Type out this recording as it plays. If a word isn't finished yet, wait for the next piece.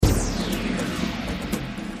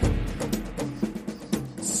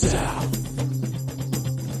South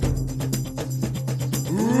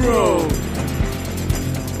Road.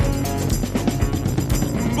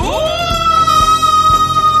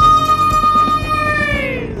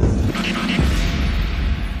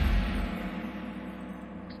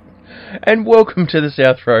 And welcome to the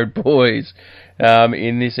South Road Boys.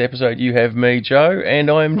 In this episode, you have me, Joe, and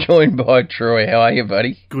I'm joined by Troy. How are you,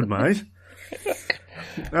 buddy? Good, mate.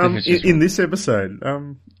 In this episode,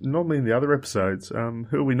 normally in the other episodes, who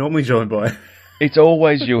are we normally joined by? It's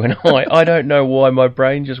always you and I. I don't know why my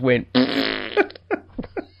brain just went. I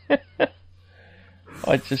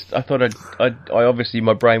thought I obviously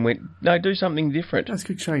my brain went, no, do something different. Let's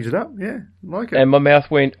change it up. Yeah, like it. And my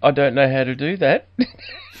mouth went, I don't know how to do that.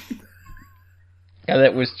 And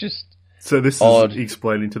that was just so. This odd. Is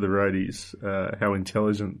explaining to the roadies how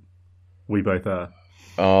intelligent we both are.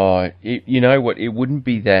 Oh, you know what? It wouldn't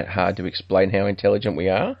be that hard to explain how intelligent we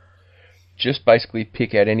are. Just basically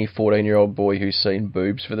pick out any 14-year-old boy who's seen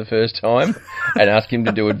boobs for the first time and ask him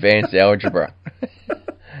to do advanced algebra.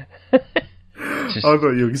 I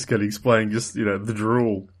thought you were just going to explain the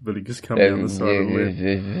drool that it just comes down the side of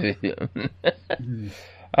the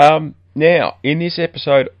lip. Now, in this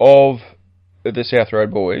episode of the South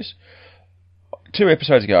Road Boys, 2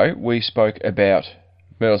 episodes ago, we spoke about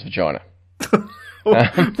Myrtle's vagina.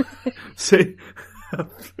 See, I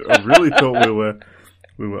really thought we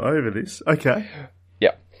were over this. Okay.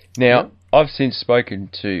 Yeah. Now, I've since spoken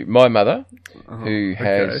to my mother, who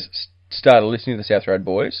has started listening to the South Road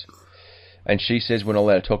Boys, and she says we're not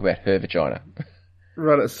allowed to talk about her vagina.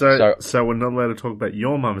 Right. So we're not allowed to talk about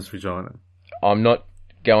your mum's vagina. I'm not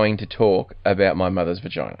going to talk about my mother's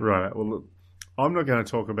vagina. Right. Well, look, I'm not going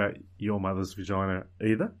to talk about your mother's vagina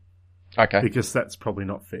either. Okay. Because that's probably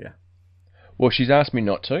not fair. Well, she's asked me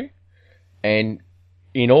not to, and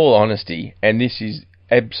in all honesty, and this is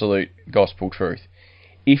absolute gospel truth,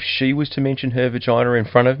 if she was to mention her vagina in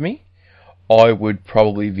front of me, I would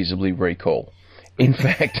probably visibly recoil. In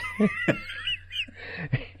fact,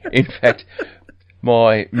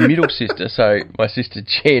 my middle sister, so my sister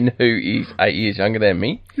Jen, who is 8 years younger than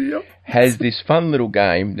me, has this fun little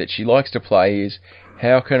game that she likes to play is,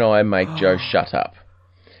 how can I make Joe shut up?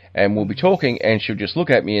 And we'll be talking and she'll just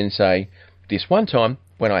look at me and say, this one time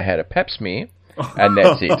when I had a pap smear, and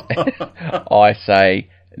that's it. I say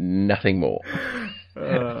nothing more.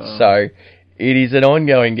 So it is an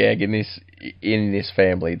ongoing gag in this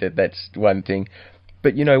family that's one thing.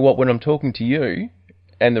 But you know what, when I'm talking to you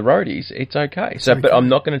and the roadies, it's okay. But I'm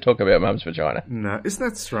not going to talk about Mum's vagina. No, isn't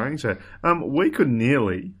that strange? We could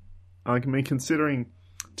nearly, considering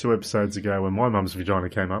 2 episodes ago when my mum's vagina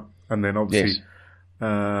came up, and then obviously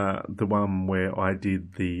the one where I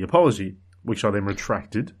did the apology, which I then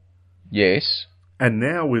retracted. Yes. And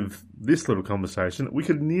now with this little conversation, we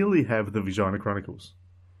could nearly have the Vagina Chronicles.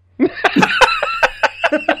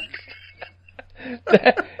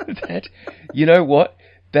 that you know what?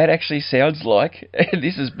 That actually sounds like,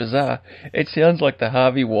 this is bizarre, it sounds like the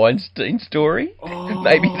Harvey Weinstein story.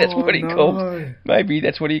 Maybe that's what he calls. Maybe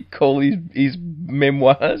that's what he calls his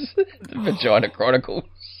memoirs, the Vagina Chronicles.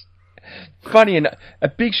 Funny enough, a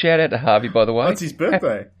big shout out to Harvey, by the way. It's his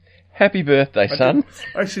birthday. Happy birthday, son.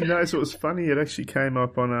 Actually, no, so it was funny. It actually came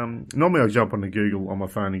up on... normally I jump on the Google on my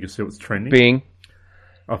phone and just see what's trending. Bing.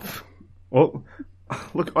 Well,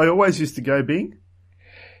 look, I always used to go Bing.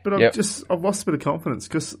 But I've lost a bit of confidence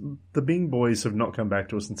because the Bing boys have not come back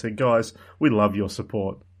to us and said, guys, we love your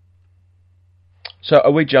support. So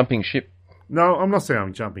are we jumping ship? No, I'm not saying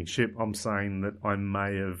I'm jumping ship. I'm saying that I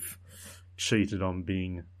may have cheated on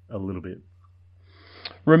Bing a little bit.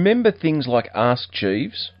 Remember things like Ask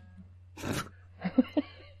Jeeves?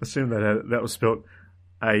 Assume that was spelled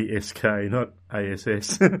ASK, not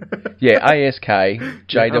ASS. Yeah, ASK,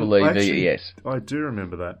 JEEVES. I do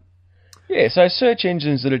remember that. Yeah, so search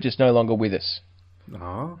engines that are just no longer with us.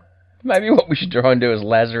 Oh. Maybe what we should try and do is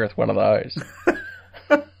Lazarus one of those.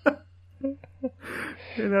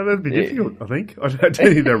 Yeah, no, that'd be difficult, I think. I don't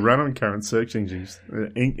think they run on current search engines.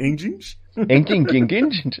 Engines? I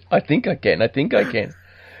think I can.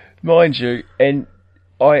 Mind you, and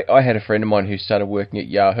I had a friend of mine who started working at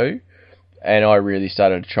Yahoo, and I really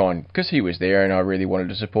started to try and, because he was there and I really wanted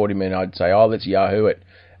to support him, and I'd say, let's Yahoo it,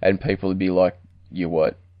 and people would be like, you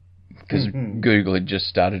what? Because Google had just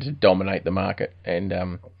started to dominate the market,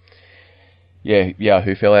 and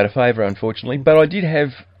Yahoo fell out of favour, unfortunately. But I did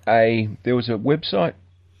have there was a website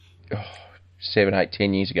 7, 8,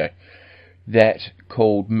 10 years ago that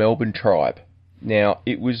called Melbourne Tribe. Now,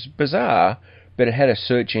 it was bizarre, but it had a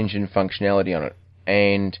search engine functionality on it,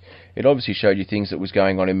 and it obviously showed you things that was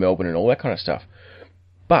going on in Melbourne and all that kind of stuff.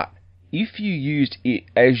 But if you used it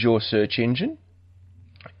as your search engine,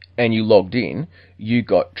 and you logged in, you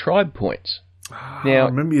got tribe points. Now, I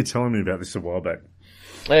remember you telling me about this a while back.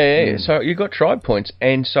 Yeah, so you got tribe points,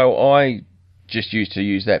 and so I just used to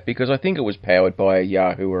use that because I think it was powered by a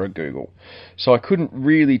Yahoo or a Google. So I couldn't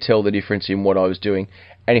really tell the difference in what I was doing.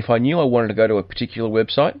 And if I knew I wanted to go to a particular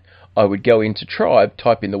website, I would go into Tribe,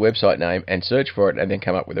 type in the website name, and search for it, and then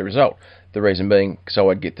come up with a result. The reason being,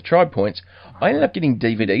 so I'd get the Tribe points. I ended up getting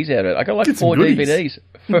DVDs out of it. I got like 4 DVDs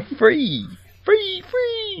for free.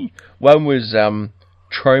 Free! One was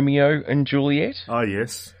Tromeo and Juliet. Oh,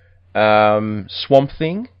 yes. Swamp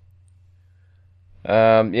Thing.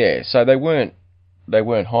 So they weren't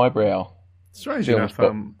highbrow. Strange films,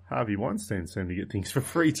 enough, Harvey Weinstein seemed to get things for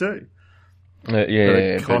free too. But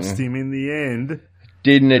it cost him in the end.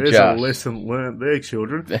 Didn't it There's just? a lesson learnt there,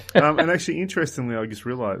 children. And actually, interestingly, I just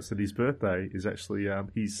realised that his birthday is actually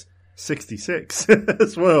he's 66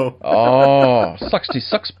 as well. Oh,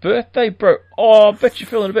 66 birthday, bro. Oh, I bet you're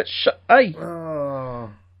feeling a bit hey. Oh,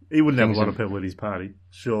 he wouldn't have a lot of people at his party,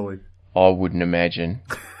 surely. I wouldn't imagine.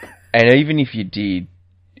 And even if you did,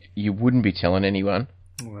 you wouldn't be telling anyone.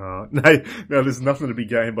 No, there's nothing to be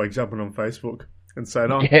gained by jumping on Facebook and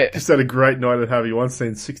saying, just had a great night at Harvey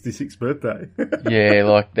Weinstein's 66th birthday. Yeah,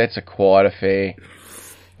 like, that's a quiet affair.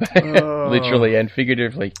 Literally and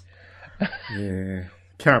figuratively. Yeah.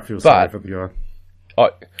 Can't feel sorry for the guy.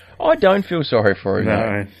 I don't feel sorry for him.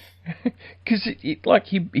 No. Because,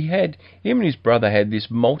 him and his brother had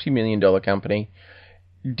this multi-million-dollar company,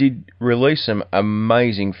 did release some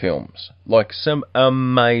amazing films. Like, some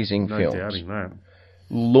amazing films. No doubting that.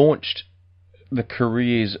 Launched the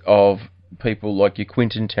careers of people like your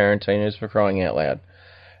Quentin Tarantinos, for crying out loud.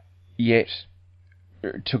 Yet,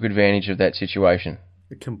 took advantage of that situation.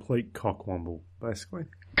 A complete cockwomble, basically.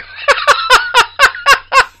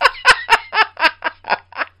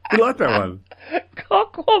 You like that one?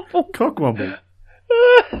 Cockwomble. Cockwomble.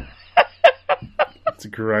 That's a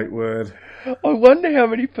great word. I wonder how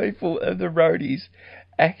many people of the roadies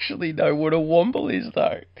actually know what a womble is,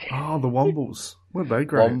 though. Oh, the Wombles. Weren't they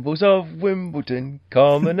great? Wombles of Wimbledon,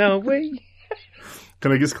 coming our way.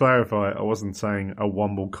 Can I just clarify? I wasn't saying a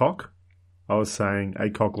womble cock. I was saying a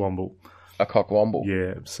cockwomble. A cockwomble.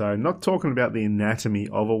 Yeah, so not talking about the anatomy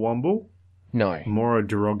of a womble. No. More a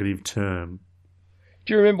derogative term.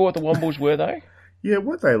 Do you remember what the wombles were, though? Yeah,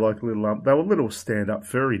 weren't they like little... they were little stand-up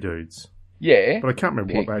furry dudes. Yeah. But I can't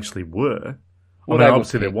remember what they actually were. Well,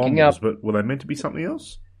 obviously they're wombles, but were they meant to be something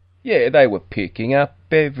else? Yeah, they were picking up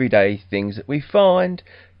everyday things that we find,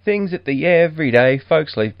 things that the everyday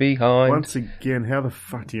folks leave behind. Once again, how the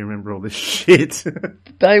fuck do you remember all this shit?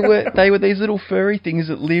 They were these little furry things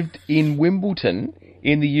that lived in Wimbledon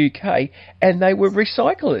in the UK, and they were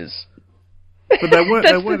recyclers. But they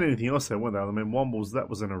weren't anything else, though, were they? I mean, wombles, that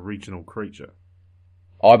was an original creature.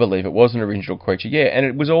 I believe it was an original creature, yeah, and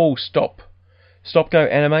it was all stop-go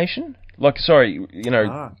animation. Like, sorry,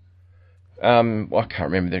 I can't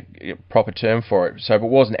remember the proper term for it. So if it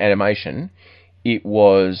wasn't animation, it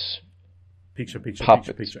was picture.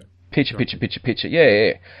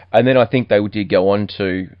 Yeah. And then I think they did go on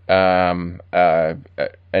to an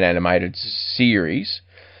animated series,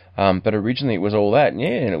 but originally it was all that. Yeah,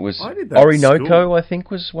 and it was Orinoco, I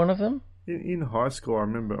think, was one of them. In high school, I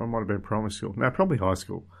remember, I might have been primary school. No, probably high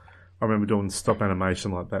school. I remember doing stop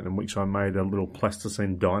animation like that, in which I made a little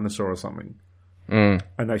plasticine dinosaur or something, and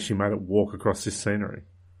actually made it walk across this scenery.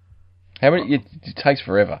 It takes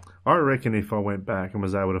forever. I reckon if I went back and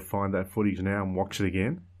was able to find that footage now and watch it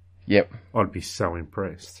again, yep, I'd be so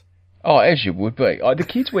impressed. Oh, as you would be. The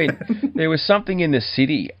kids went. There was something in the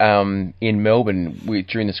city, in Melbourne,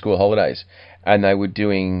 during the school holidays, and they were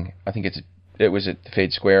doing. I think it was at the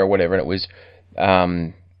Fed Square or whatever, and it was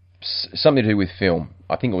something to do with film.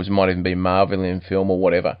 I think might even be Marvel in film or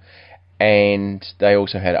whatever. And they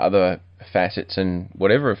also had other facets and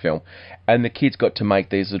whatever of film. And the kids got to make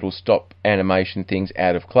these little stop animation things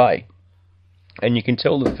out of clay. And you can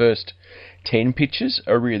tell the first 10 pictures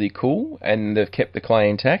are really cool, and they've kept the clay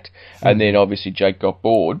intact. And then obviously Jake got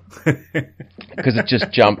bored because it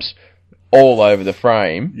just jumps all over the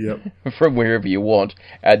frame from wherever you want.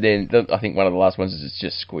 And then I think one of the last ones is it's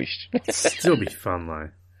just squished. It'd still be fun, though.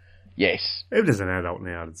 Yes. Even as an adult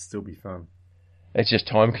now, it'd still be fun. It's just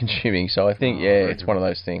time consuming, so I think, it's one of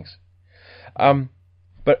those things.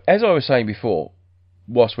 But as I was saying before,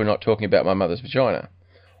 whilst we're not talking about my mother's vagina,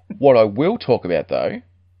 what I will talk about, though,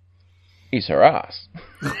 is her ass.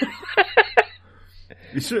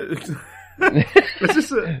 It's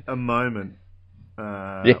just a moment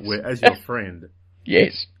where, as your friend,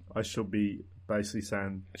 yes, I should be basically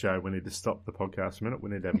saying, Joe, we need to stop the podcast a minute. We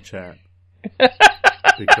need to have a chat.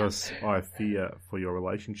 Because I fear for your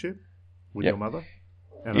relationship with your mother.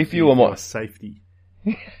 And if you were my safety.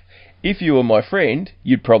 If you were my friend,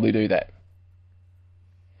 you'd probably do that.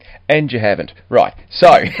 And you haven't. Right,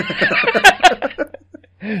 so...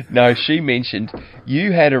 No, she mentioned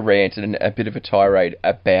you had a rant and a bit of a tirade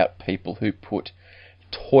about people who put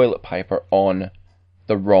toilet paper on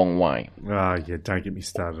the wrong way. Oh, yeah, don't get me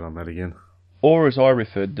started on that again. Or as I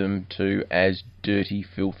referred them to as dirty,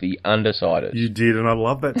 filthy undersiders. You did, and I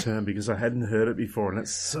love that term because I hadn't heard it before, and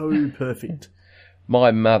it's so perfect.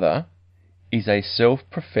 My mother is a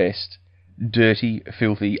self-professed dirty,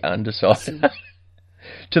 filthy undersider.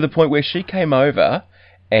 To the point where she came over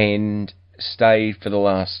and stayed for the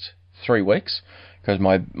last 3 weeks because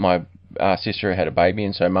my sister had a baby,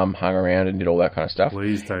 and so Mum hung around and did all that kind of stuff.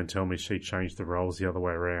 Please don't tell me she changed the roles the other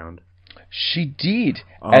way around. She did,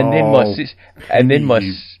 and then my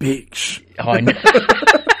bitch. I know.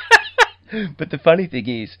 But the funny thing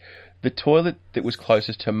is, the toilet that was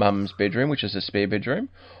closest to Mum's bedroom, which is a spare bedroom,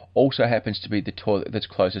 also happens to be the toilet that's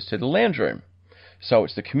closest to the lounge room. So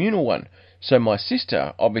it's the communal one. So my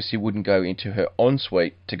sister obviously wouldn't go into her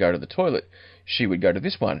ensuite to go to the toilet. She would go to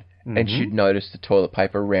this one, and she'd notice the toilet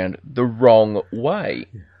paper around the wrong way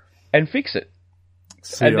and fix it.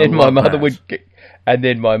 See, and then my mother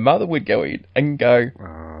would go in and go,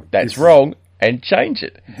 "That's wrong," and change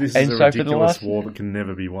it. This and is so a for the ridiculous last war that can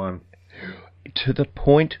never be won. To the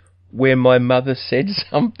point where my mother said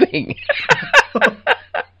something,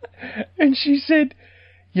 and she said,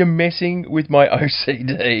 "You're messing with my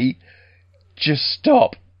OCD. Just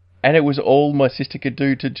stop." And it was all my sister could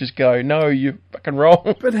do to just go, "No, you're fucking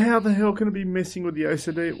wrong." But how the hell can it be messing with the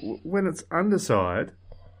OCD when it's underside?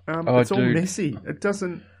 It's all messy. It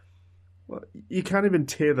doesn't... Well, you can't even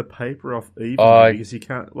tear the paper off evenly because you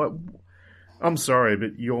can't... Like, I'm sorry,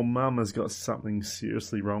 but your mum has got something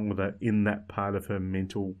seriously wrong with that in that part of her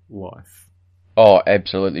mental life. Oh,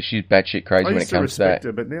 absolutely. She's batshit crazy when it comes to that. I used to respect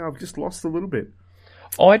her, but now I've just lost a little bit.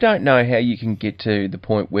 I don't know how you can get to the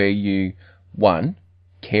point where you, 1,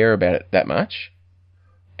 care about it that much,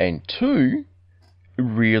 and 2,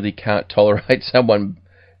 really can't tolerate someone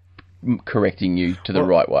correcting you to the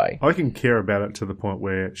right way. I can care about it to the point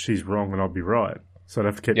where she's wrong and I'll be right, so I'd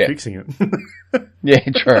have to keep fixing it. Yeah,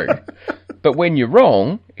 true. But when you're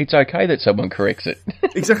wrong, it's okay that someone corrects it.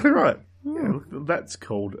 Exactly right. Yeah, that's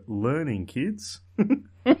called learning, kids.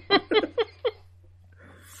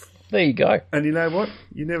 There you go. And you know what?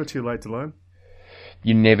 You're never too late to learn.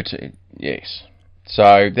 You're never too... Yes.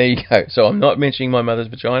 So, there you go. So, I'm not mentioning my mother's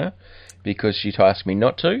vagina because she asked me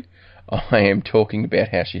not to. I am talking about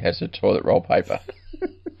how she has her toilet roll paper.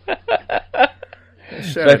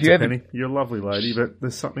 Shout out to Penny. You're a lovely lady, but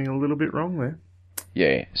there's something a little bit wrong there.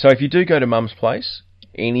 Yeah. So, if you do go to Mum's place,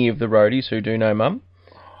 any of the roadies who do know Mum,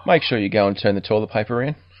 make sure you go and turn the toilet paper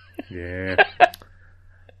around. Yeah.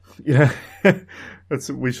 Yeah.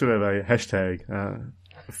 We should have a hashtag.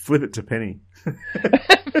 Flip it to Penny.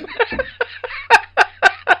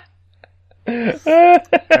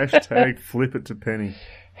 Hashtag flip it to Penny.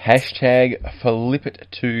 Hashtag flip it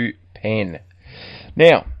to pen.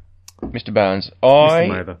 Now, Mr. Barnes,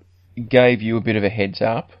 I gave you a bit of a heads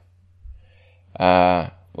up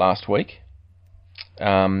last week,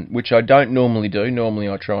 which I don't normally do. Normally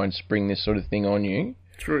I try and spring this sort of thing on you.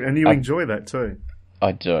 True, and you enjoy that too.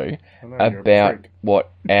 I do. About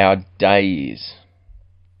what our day is.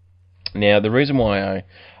 Now, the reason why I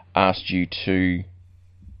asked you to,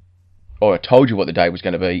 or I told you what the day was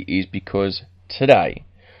going to be, is because today,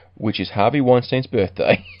 which is Harvey Weinstein's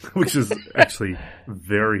birthday. Which is actually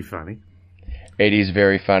very funny. It is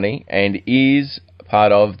very funny and is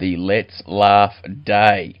part of the Let's Laugh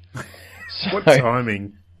Day. So, what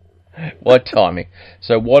timing? What timing?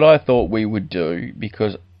 So what I thought we would do,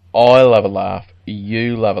 because I love a laugh,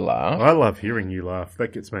 you love a laugh. I love hearing you laugh.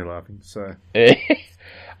 That gets me laughing. So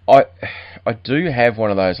I do have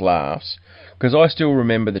one of those laughs, because I still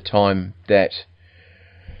remember the time that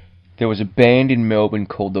there was a band in Melbourne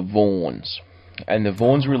called the Vaughns, and the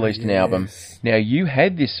Vaughns released an album. Now, you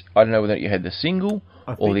had this, I don't know whether you had the single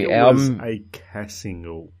or the album. I think it was a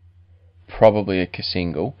Cass-single. Probably a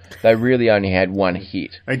Cass-single. They really only had one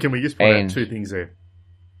hit. And can we just point out two things there?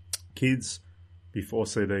 Kids, before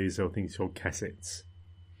CDs, there were things called cassettes.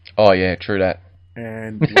 Oh, yeah, true that.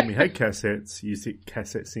 And when we had cassettes, you used to get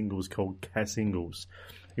cassette singles called Cass-singles.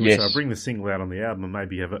 In which I bring the single out on the album and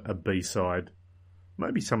maybe have a B-side,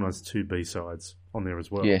 maybe sometimes 2 B-sides on there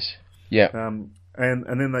as well. Yes, yeah. And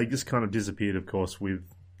then they just kind of disappeared, of course, with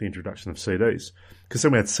the introduction of CDs. Because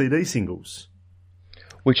then we had CD singles.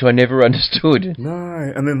 Which I never understood.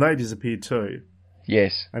 No, and then they disappeared too.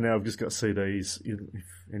 Yes. And now I've just got CDs. If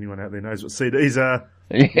anyone out there knows what CDs are,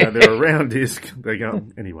 they're around disc. They go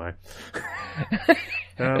anyway.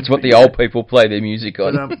 It's what the old people play their music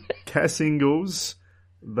on. But, Cass singles,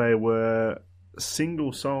 they were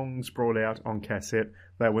single songs brought out on cassette.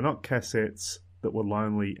 They were not cassettes that were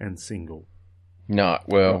lonely and single. No.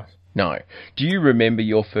 Do you remember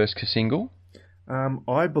your first single?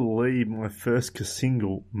 I believe my first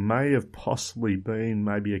single may have possibly been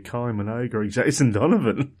maybe a Kylie Minogue or a Jason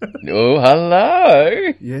Donovan. Oh,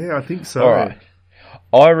 hello. Yeah, I think so. All right.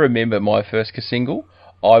 I remember my first single.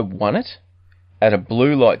 I won it at a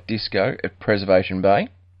blue light disco at Preservation Bay.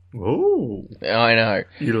 Oh, I know.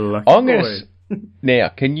 You lucky boy. Now,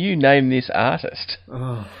 can you name this artist?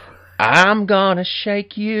 Oh. I'm gonna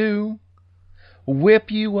shake you,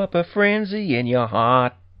 whip you up a frenzy in your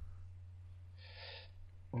heart.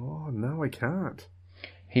 Oh, no, I can't.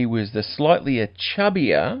 He was the slightly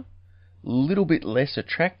chubbier, little bit less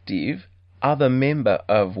attractive other member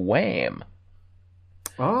of Wham.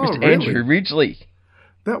 Oh, Mr. really? Andrew Ridgeley.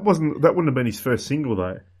 That wouldn't have been his first single,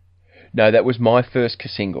 though. No, that was my first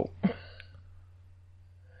single.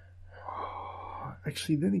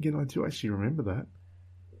 Actually, then again, I do actually remember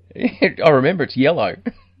that. I remember it's yellow.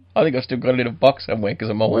 I think I still got it in a box somewhere because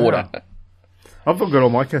of my water. I've got all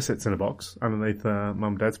my cassettes in a box underneath Mum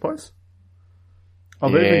and Dad's place.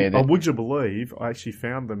 Would you believe, I actually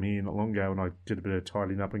found them here not long ago when I did a bit of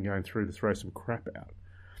tidying up and going through to throw some crap out.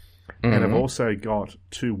 Mm-hmm. And I've also got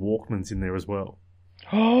 2 Walkmans in there as well.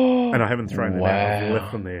 And I haven't thrown them out. I've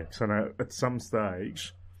left them there. So I know at some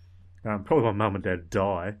stage, probably my mum and dad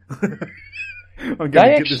die. I'm going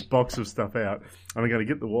to get this box of stuff out. And I'm going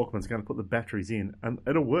to get the Walkmans, going to put the batteries in, and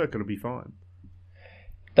it'll work. It'll be fine.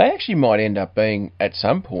 They actually might end up being, at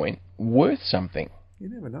some point, worth something. You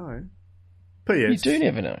never know. P.S. You do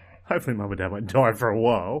never know. Hopefully Mum and Dad won't die for a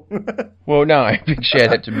while. Well, no. Big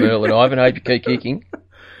shout out to Merle and Ivan. Hope you keep kicking.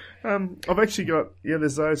 I've actually got,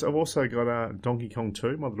 there's those. I've also got Donkey Kong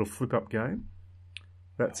 2, my little flip-up game.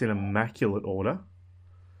 That's in immaculate order.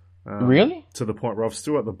 Really? To the point where I've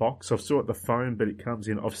still got the box, I've still got the phone, but it comes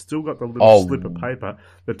in. I've still got the little slip of paper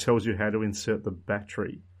that tells you how to insert the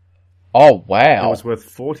battery. Oh, wow. It was worth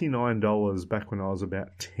 $49 back when I was about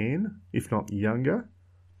 10, if not younger.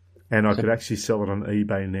 And I could actually sell it on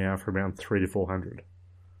eBay now for around $300 to $400.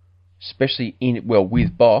 Especially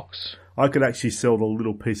with box. I could actually sell the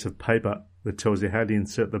little piece of paper that tells you how to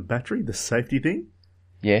insert the battery, the safety thing.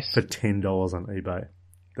 Yes. For $10 on eBay.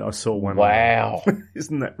 I saw one. Wow.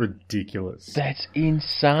 Isn't that ridiculous? That's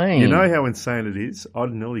insane. You know how insane it is?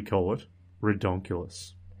 I'd nearly call it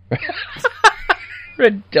redonkulous.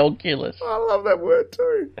 Redonkulous. I love that word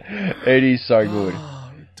too. It is so good.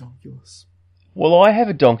 Redonkulous. Well, I have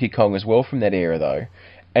a Donkey Kong as well from that era, though.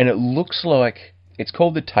 And it looks like it's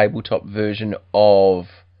called the tabletop version of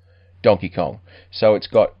Donkey Kong. So it's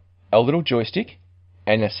got a little joystick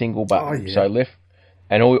and a single button. Oh, yeah. So left,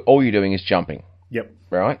 and all you're doing is jumping. Yep.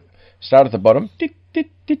 Right? Start at the bottom, tick,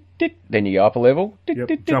 tick, tick, tick. Then you go up a level, tick, yep.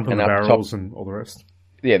 tick, jump tick, on the barrels and all the rest.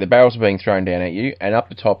 Yeah, the barrels are being thrown down at you, and up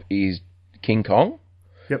the top is King Kong,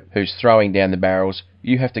 who's throwing down the barrels.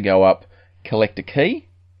 You have to go up, collect a key,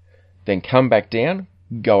 then come back down,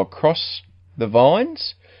 go across the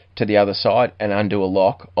vines to the other side, and undo a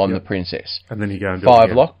lock on the princess. And then you go and do 5 it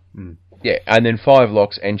again. lock. Yeah, and then 5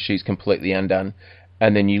 locks, and she's completely undone,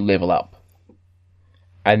 and then you level up.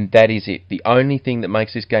 And that is it. The only thing that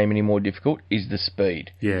makes this game any more difficult is the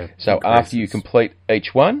speed. Yeah. So after you complete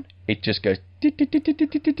each one, it just goes... And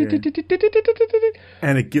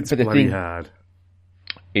it gets bloody hard.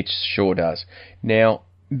 It sure does. Now,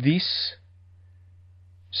 this...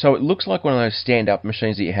 So it looks like one of those stand-up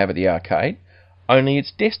machines that you have at the arcade, only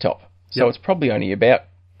it's desktop. So it's probably only about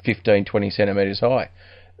 15, 20 centimetres high.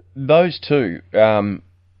 Those two,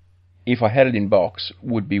 if I had it in box,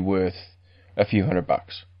 would be worth a few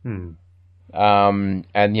 $100.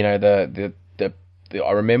 And you know the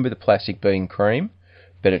I remember the plastic being cream,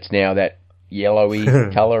 but it's now that yellowy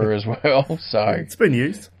colour as well. So it's been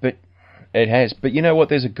used, but it has. But you know what?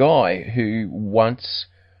 There's a guy who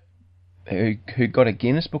got a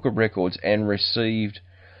Guinness Book of Records and received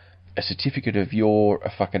a certificate of you're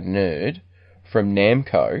a fucking nerd from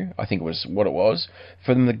Namco. I think it was what it was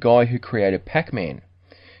from the guy who created Pac-Man,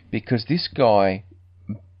 because this guy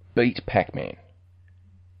beat Pac-Man.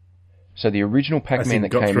 So the original Pac-Man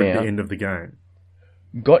that came out... got through at the end of the game.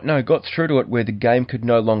 Got through to it where the game could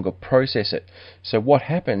no longer process it. So what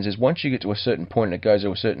happens is once you get to a certain point and it goes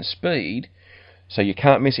to a certain speed, so you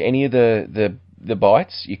can't miss any of the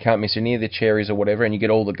bites, you can't miss any of the cherries or whatever, and you get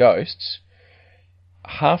all the ghosts,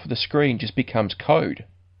 half of the screen just becomes code.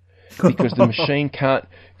 because the machine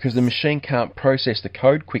can't process the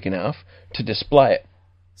code quick enough to display it.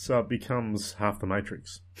 So it becomes half the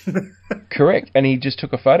Matrix. Correct. And he just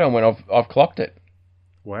took a photo and went, I've clocked it.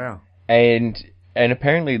 Wow. And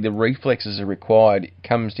apparently the reflexes are required. It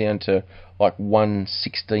comes down to like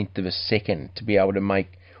 1/16th of a second to be able to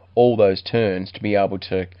make all those turns, to be able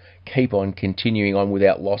to keep on continuing on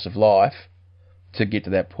without loss of life to get to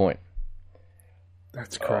that point.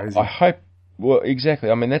 That's crazy. I hope... Well, exactly.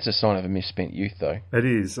 I mean, that's a sign of a misspent youth, though. It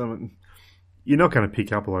is. I mean, you're not going to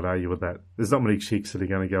pick up a lot, are you, with that? There's not many chicks that are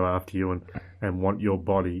going to go after you and want your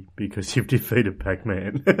body because you've defeated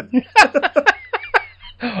Pac-Man.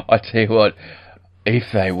 I tell you what,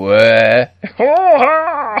 if they were...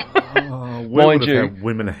 we would have had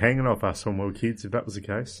women hanging off us when we were kids if that was the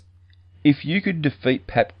case. If you could defeat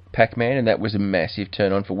Pac-Man and that was a massive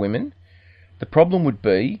turn-on for women, the problem would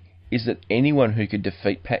be is that anyone who could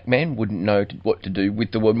defeat Pac-Man wouldn't know what to do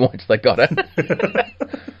with the woman once they got it.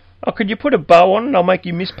 Oh, could you put a bow on and I'll make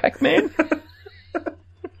you Miss Pac-Man?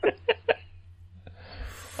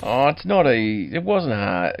 Oh, it's not it wasn't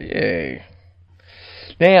hard. Yeah.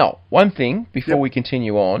 Now, one thing before we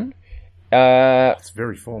continue on. It's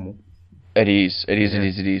very formal. It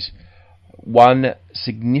is. One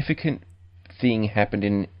significant thing happened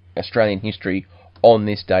in Australian history on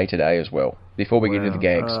this day today as well. Before we get into the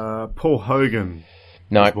gags. Paul Hogan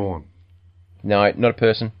was born. No, not a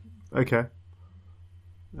person. Okay.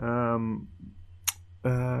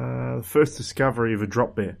 First discovery of a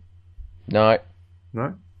drop bear. No.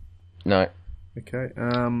 No? No. Okay.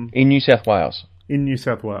 In New South Wales. In New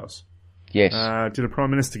South Wales. Yes. Did a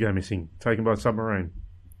Prime Minister go missing? Taken by a submarine?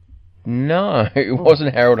 No, it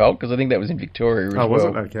wasn't Harold Holt, because I think that was in Victoria as well. Oh, was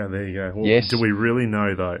it? Okay, there you go. Well, yes. Do we really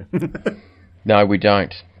know, though? No, we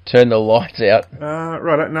don't. Turn the lights out.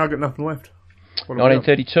 Right, now I've got nothing left.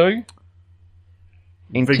 1932.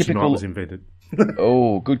 Vegemite was invented.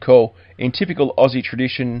 Oh, good call. In typical Aussie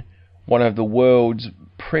tradition, one of the world's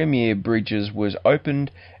premier bridges was opened,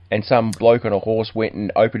 and some bloke on a horse went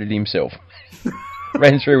and opened it himself.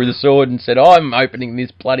 Ran through with a sword and said, I'm opening this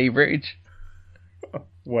bloody bridge.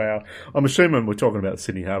 Wow. I'm assuming we're talking about the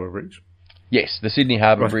Sydney Harbour Bridge. Yes, the Sydney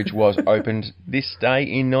Harbour Bridge was opened this day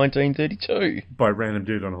in 1932. By a random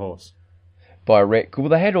dude on a horse. Well,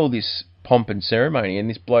 they had all this pomp and ceremony, and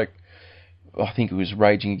this bloke, I think it was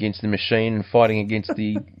raging against the machine and fighting against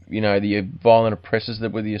the, the violent oppressors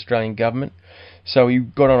that were the Australian government. So he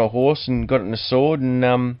got on a horse and got it in a sword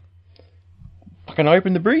and fucking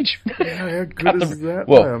opened the bridge. Yeah, how good is that?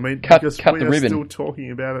 Well, though? I mean, cut because the we are ribbon. Still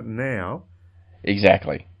talking about it now.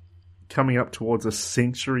 Exactly. Coming up towards a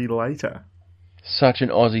century later. Such an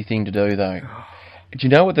Aussie thing to do, though. Do you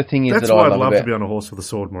know what the thing is That's that I why love I'd love about... to be on a horse with a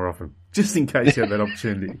sword more often. Just in case you had that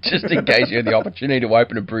opportunity. Just in case you had the opportunity to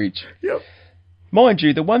open a bridge. Yep. Mind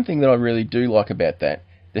you, the one thing that I really do like about that,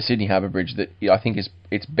 the Sydney Harbour Bridge, that I think is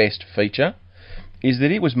its best feature, is that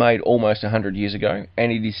it was made almost 100 years ago,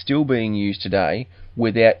 and it is still being used today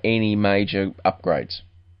without any major upgrades.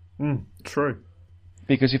 True.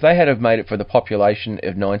 Because if they had have made it for the population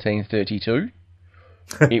of 1932,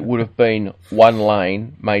 it would have been one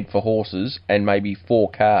lane made for horses and maybe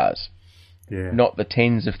 4 cars. Yeah. Not the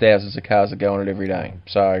tens of thousands of cars that go on it every day.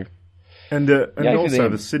 So, and also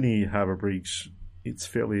the Sydney Harbour Bridge, it's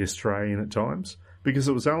fairly Australian at times, because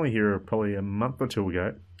it was only here probably a month or two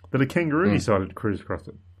ago that a kangaroo decided to cruise across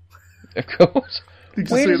it. Of course. Did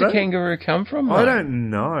you Where see does that? a kangaroo come from, I mate? don't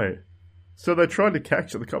know. So they tried to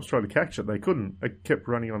catch it. The cops tried to catch it. They couldn't. It kept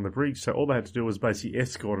running on the bridge. So all they had to do was basically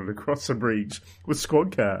escort it across the bridge with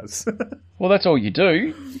squad cars. Well, that's all you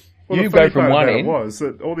do. Well, you the funny go from part one about end. it was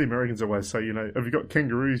that all the Americans always say, have you got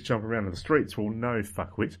kangaroos jumping around in the streets? Well, no,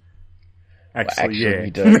 fuckwit. Actually, yeah.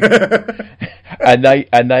 You do.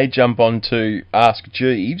 and they jump on to Ask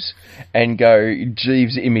Jeeves and go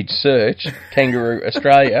Jeeves image search Kangaroo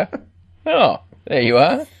Australia. Oh, there you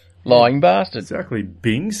are. Lying bastard. Exactly.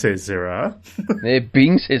 Bing says there are. There,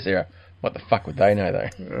 Bing says there are. What the fuck would they know,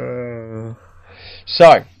 though? Uh,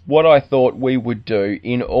 So, what I thought we would do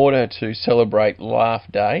in order to celebrate Laugh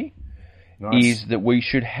Day is that we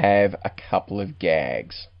should have a couple of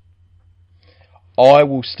gags. I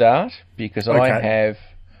will start because I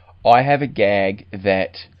have a gag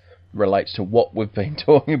that relates to what we've been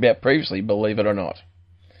talking about previously, believe it or not.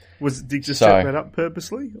 Did you set that up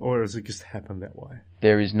purposely, or has it just happened that way?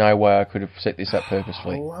 There is no way I could have set this up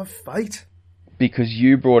purposely. I love fate. Because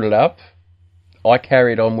you brought it up, I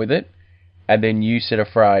carried on with it, and then you said a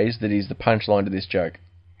phrase that is the punchline to this joke.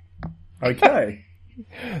 Okay.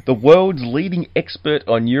 The world's leading expert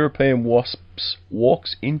on European wasps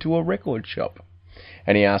walks into a record shop.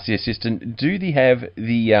 And he asks the assistant, do they have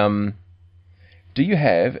the Do you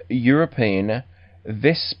have European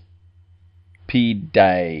Vespidae?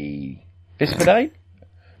 Vespidae?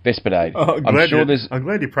 Vespidae. Oh, I'm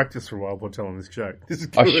glad you practiced for a while by telling this joke. This is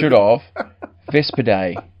I should have.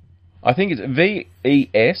 Vespidae. I think it's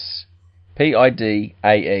Vespidae.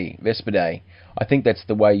 Vespidae. I think that's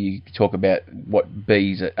the way you talk about what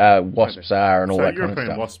wasps are and all that kind of European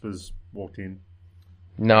stuff. wasp has walked in.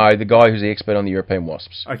 No, the guy who's the expert on the European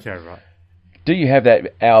wasps. Okay, right. Do you have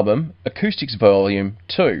that album, Acoustics Volume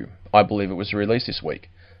 2? I believe it was released this week.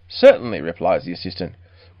 Certainly, replies the assistant.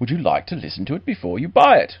 Would you like to listen to it before you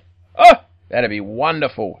buy it? Oh, that'd be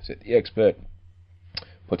wonderful, said the expert.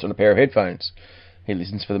 Puts on a pair of headphones. He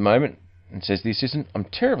listens for the moment and says to the assistant, I'm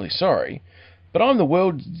terribly sorry, but I'm the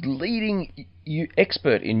world's leading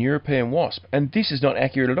expert in European wasp, and this is not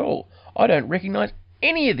accurate at all. I don't recognise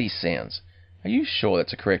any of these sounds. Are you sure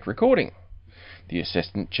that's a correct recording? The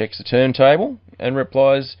assistant checks the turntable and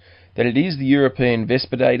replies that it is the European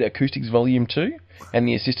Vespidae Acoustics Volume 2, and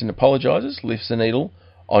the assistant apologises, lifts the needle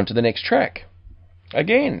onto the next track.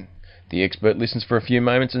 Again, the expert listens for a few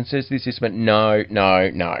moments and says to the assistant, no,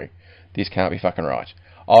 this can't be fucking right.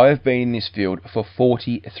 I have been in this field for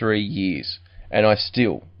 43 years, and I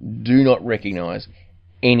still do not recognise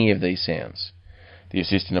any of these sounds. The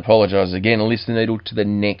assistant apologises again and lifts the needle to the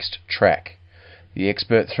next track. The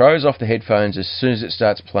expert throws off the headphones as soon as it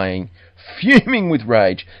starts playing, fuming with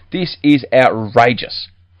rage. This is outrageous.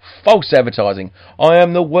 False advertising. I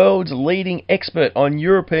am the world's leading expert on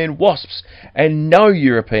European wasps, and no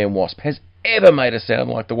European wasp has ever made a sound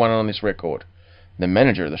like the one on this record. The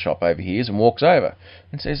manager of the shop overhears and walks over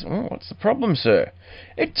and says, what's the problem, sir?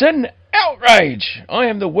 It's an outrage! I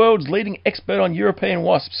am the world's leading expert on European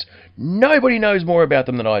wasps. Nobody knows more about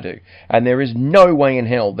them than I do, and there is no way in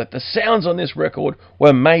hell that the sounds on this record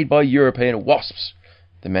were made by European wasps.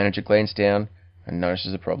 The manager glanced down and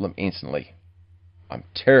notices the problem instantly. I'm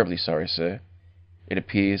terribly sorry, sir. It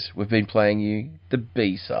appears we've been playing you the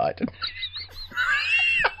B-side.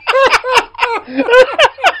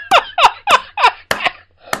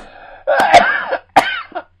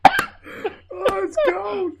 Oh, it's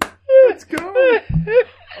gold. It's gold.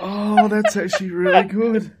 Oh, that's actually really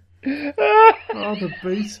good. Oh, the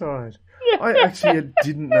B-side. I actually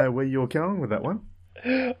didn't know where you were going with that one.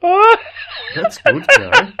 That's good,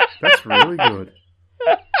 Joe. That's really good.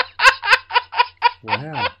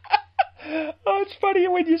 Wow. Oh, it's funny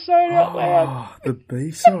when you say it out loud. Oh, the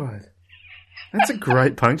B-side. That's a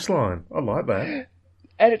great punchline. I like that.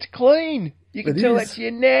 And it's clean. You can tell that's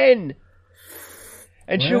your nan.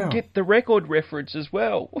 And she'll get the record reference as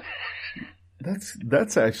well.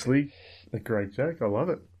 That's actually a great joke. I love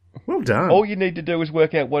it. Well done. All you need to do is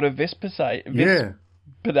work out what a Vespidae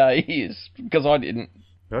is, because I didn't.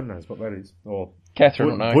 God knows what that is. Or Catherine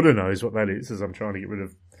will know. Buddha knows what that is, as I'm trying to get rid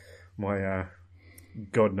of my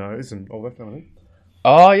God knows and all that kind of thing.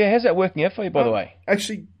 Oh, yeah. How's that working out for you, by the way?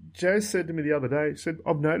 Actually, Joe said to me the other day,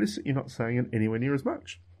 I've noticed that you're not saying it anywhere near as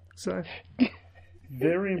much. So,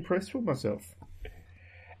 very impressed with myself.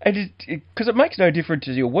 And because it makes no difference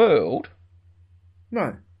to your world.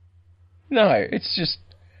 No. No, it's just,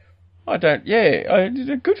 I don't,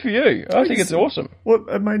 good for you. I think it's awesome. Well,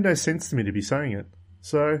 it made no sense to me to be saying it.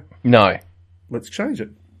 So, no. Let's change it.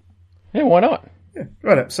 Yeah, why not? Yeah,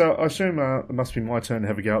 right. So, I assume it must be my turn to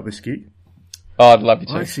have a go at this gig. Oh, I'd love you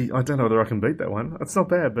to. Actually, I don't know whether I can beat that one. It's not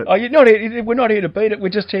bad, but... Oh, we're not here to beat it. We're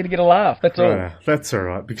just here to get a laugh. That's all. That's all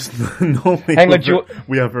right, because normally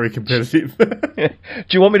we are very competitive. Do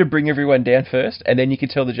you want me to bring everyone down first, and then you can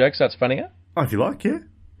tell the joke so it's funnier? Oh, if you like, yeah.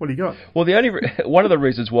 What do you got? Well, one of the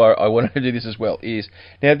reasons why I wanted to do this as well is,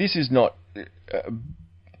 now this is not,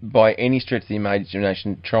 by any stretch of the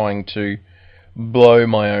imagination, trying to blow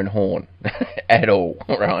my own horn at all,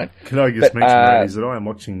 right? Can I just mention, ladies, that I am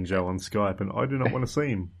watching Joe on Skype and I do not want to see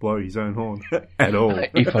him blow his own horn at all.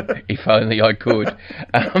 if only I could.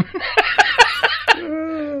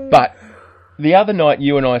 But the other night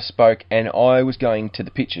you and I spoke and I was going to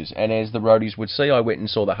the pictures, and as the roadies would see, I went and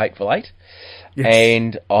saw The Hateful Eight. Yes.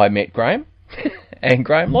 And I met Graham and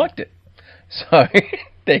Graham liked it. So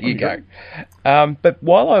there you go. But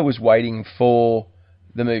while I was waiting for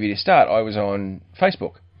the movie to start, I was on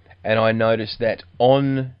Facebook, and I noticed that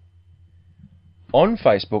on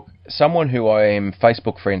Facebook, someone who I am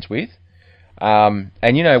Facebook friends with, and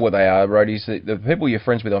you know what they are, roadies, the people you're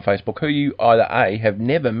friends with on Facebook, who you either A, have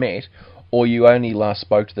never met, or you only last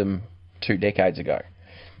spoke to them 2 decades ago.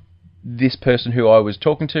 This person who I was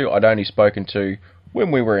talking to, I'd only spoken to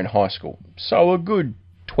when we were in high school, so a good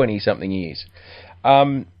 20-something years.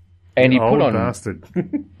 And he put on bastard.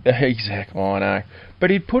 Exactly, I know. But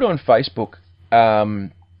he'd put on Facebook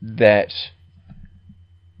that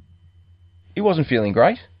he wasn't feeling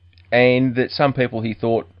great, and that some people he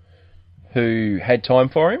thought who had time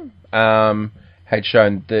for him had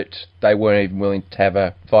shown that they weren't even willing to have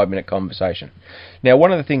a 5-minute conversation. Now,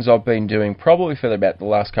 one of the things I've been doing probably for about the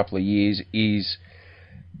last couple of years is,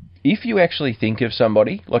 if you actually think of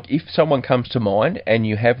somebody, like if someone comes to mind and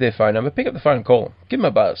you have their phone number, pick up the phone and call them. Give them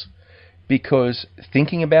a buzz. Because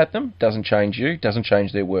thinking about them doesn't change you, doesn't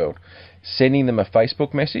change their world. Sending them a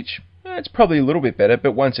Facebook message, it's probably a little bit better,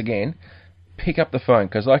 but once again, pick up the phone,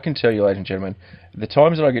 because I can tell you, ladies and gentlemen, the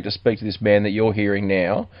times that I get to speak to this man that you're hearing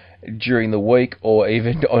now, during the week or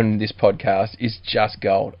even on this podcast, is just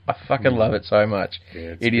gold. I fucking love it so much.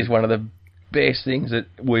 Yeah, it is one of the best things that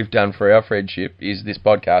we've done for our friendship, is this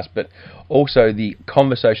podcast, but also the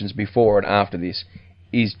conversations before and after this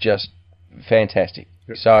is just fantastic.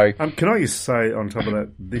 So, can I just say on top of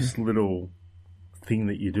that, this little thing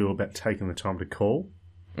that you do about taking the time to call,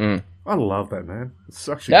 I love that, man. It's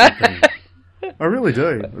such a good thing. I really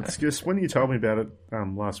do. It's just, when you told me about it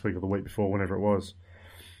last week or the week before, whenever it was,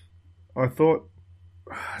 I thought,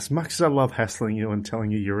 as much as I love hassling you and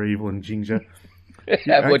telling you you're evil and ginger,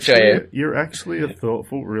 you're actually a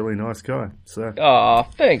thoughtful, really nice guy. So, oh,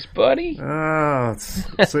 thanks, buddy.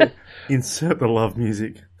 So insert the love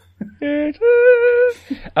music.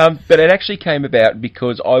 But it actually came about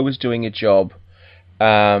because I was doing a job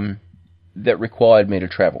that required me to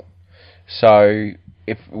travel. So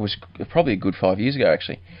it was probably a good 5 years ago,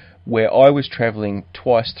 actually, where I was travelling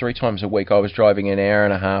 3 times a week. I was driving an hour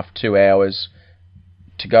and a half, 2 hours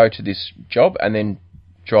to go to this job, and then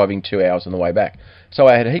driving 2 hours on the way back. So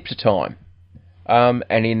I had heaps of time.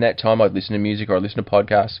 And in that time, I'd listen to music or I'd listen to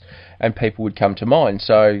podcasts, and people would come to mind.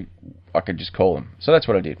 So I could just call him. So that's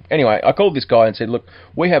what I did. Anyway, I called this guy and said, look,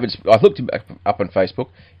 I looked him up on Facebook.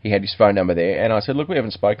 He had his phone number there. And I said, look, we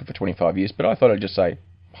haven't spoken for 25 years, but I thought I'd just say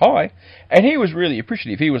hi. And he was really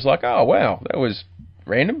appreciative. He was like, oh, wow, that was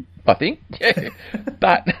random, I think.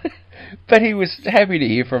 but he was happy to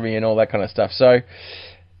hear from me and all that kind of stuff. So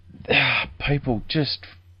people, just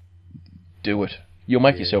do it. You'll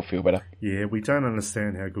make yourself feel better. Yeah, we don't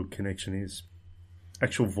understand how good connection is.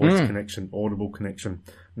 Actual voice connection, audible connection,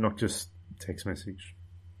 not just text message.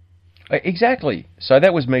 Exactly. So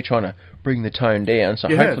that was me trying to bring the tone down. So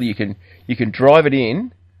hopefully you can drive it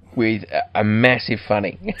in with a massive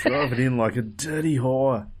funny. Drive it in like a dirty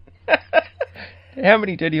whore. How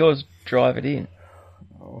many dirty whores drive it in?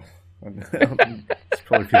 Oh, it's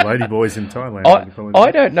probably a few ladyboys in Thailand.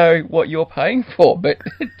 I don't know what you're paying for, but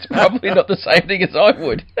it's probably not the same thing as I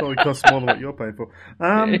would. Probably costs more than what you're paying for.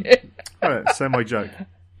 Alright, so my joke.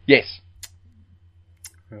 Yes.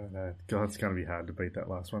 Oh no, God, it's going to be hard to beat that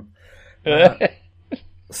last one.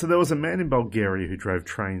 So there was a man in Bulgaria who drove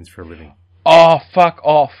trains for a living. Oh, fuck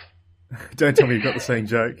off. Don't tell me you've got the same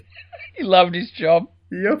joke. He loved his job.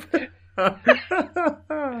 Yep.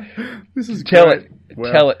 This is Tell great. it.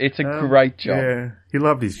 Wow. Tell it. It's a great job. Yeah, he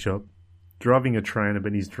loved his job. Driving a train had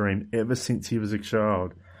been his dream ever since he was a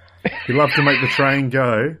child. He loved to make the train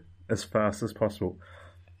go as fast as possible.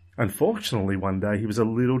 Unfortunately, one day he was a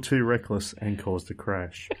little too reckless and caused a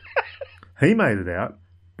crash. He made it out,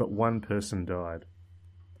 but one person died.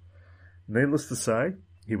 Needless to say,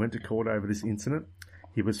 he went to court over this incident.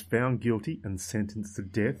 He was found guilty and sentenced to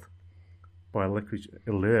death by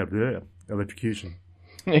electrocution.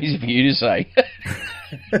 Easy for you to say.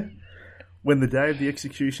 When the day of the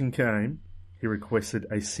execution came, he requested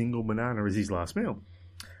a single banana as his last meal.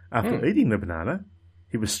 After eating the banana,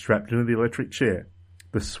 he was strapped into the electric chair.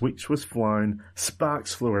 The switch was flown,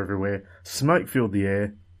 sparks flew everywhere, smoke filled the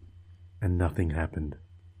air, and nothing happened.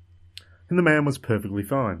 And the man was perfectly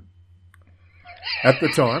fine. At the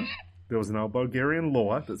time, there was an old Bulgarian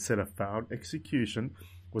law that said a failed execution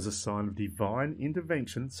was a sign of divine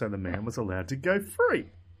intervention, so the man was allowed to go free.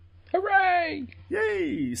 Hooray!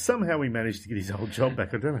 Yay! Somehow he managed to get his old job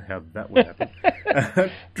back. I don't know how that would happen.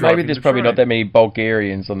 Maybe there's probably not that many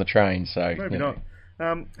Bulgarians on the train, so... Maybe not.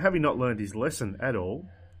 Having not learned his lesson at all,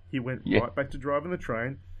 he went right back to driving the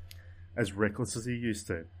train as reckless as he used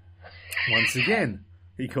to. Once again,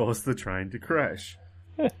 he caused the train to crash.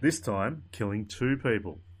 This time, killing 2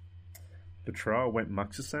 people. The trial went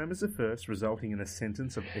much the same as the first, resulting in a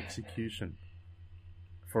sentence of execution.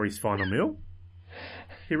 For his final meal,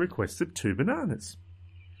 he requested 2 bananas.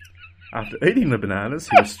 After eating the bananas,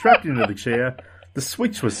 he was strapped into the chair, the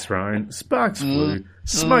switch was thrown, sparks flew,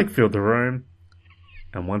 smoke filled the room,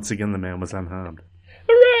 and once again the man was unharmed.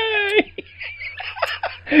 Hooray!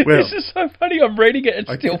 Well, this is so funny. I'm reading it and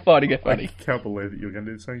still finding it funny. I can't believe that you're going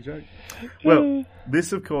to do the same joke. Well,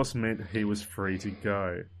 this of course meant he was free to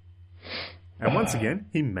go. And once again,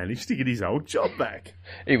 he managed to get his old job back.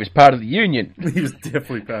 He was part of the union. He was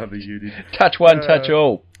definitely part of the union. Touch one, touch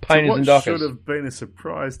all. Painters and dockers. What should have been a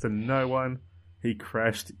surprise to no one, he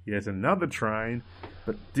crashed yet another train,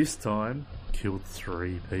 but this time killed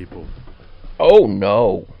 3 people. Oh,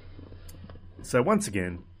 no. So once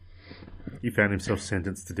again, he found himself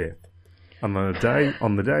sentenced to death. And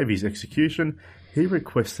on the day of his execution, he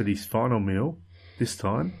requested his final meal, this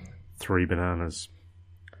time 3 bananas.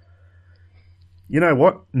 You know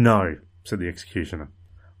what? No, said the executioner.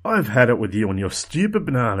 I've had it with you and your stupid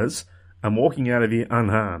bananas. I'm walking out of here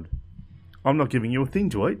unharmed. I'm not giving you a thing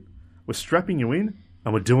to eat. We're strapping you in,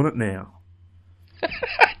 and we're doing it now.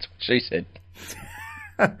 That's what she said.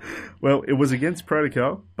 Well, it was against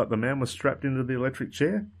protocol, but the man was strapped into the electric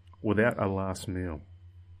chair without a last meal.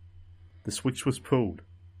 The switch was pulled.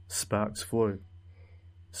 Sparks flew.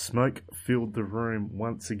 Smoke filled the room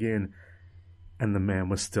once again, and the man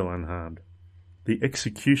was still unharmed. The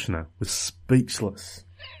executioner was speechless.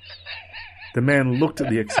 The man looked at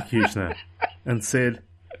the executioner and said,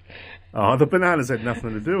 "Oh, the bananas had nothing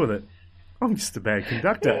to do with it. I'm just a bad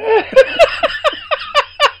conductor."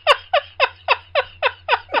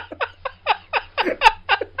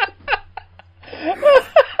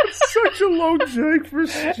 It's such a long joke for a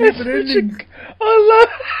stupid ending.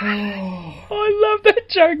 I love that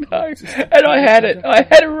joke though, and I had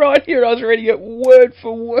it right here. I was reading it word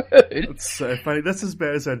for word. It's so funny. That's as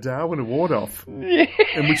bad as our Darwin Award off,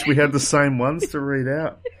 in which we had the same ones to read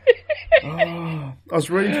out. I was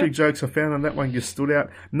reading 3 jokes I found, and that one just stood out.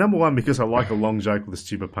 Number 1, because I like a long joke with a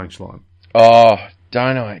stupid punchline. Oh,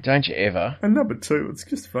 don't I? Don't you ever? And number 2, it's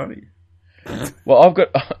just funny. Well,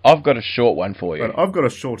 I've got a short one for you. But I've got a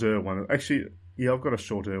shorter one. Actually, yeah, I've got a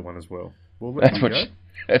shorter one as well. Well, that's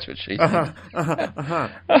what she said.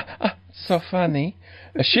 So funny.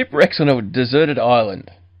 A ship wrecks on a deserted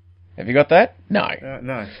island. Have you got that? No.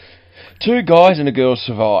 No. 2 guys and a girl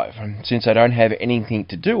survive. And since they don't have anything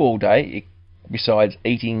to do all day, besides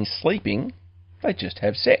eating, sleeping, they just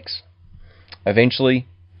have sex. Eventually,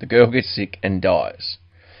 the girl gets sick and dies.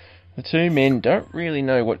 The 2 men don't really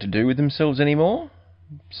know what to do with themselves anymore,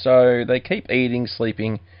 so they keep eating,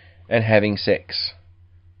 sleeping, and having sex.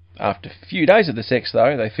 After a few days of the sex,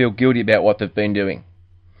 though, they feel guilty about what they've been doing.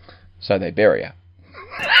 So they bury her.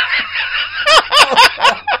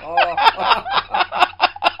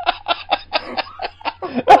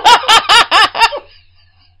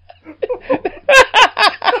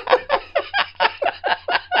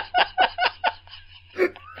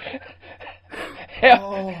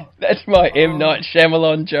 That's my M. Night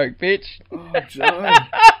Shyamalan joke, bitch. Oh, Joe.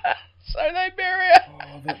 So they bury her.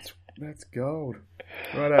 Oh, that's gold.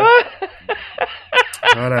 Righto.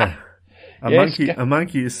 A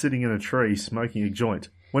monkey is sitting in a tree smoking a joint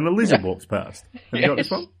when a lizard walks past. Have you got this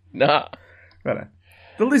one? Nah. Righto.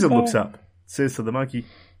 The lizard looks up, says to the monkey,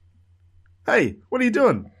 "Hey, what are you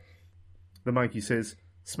doing?" The monkey says,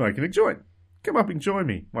 "Smoking a joint. Come up and join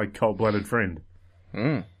me, my cold-blooded friend."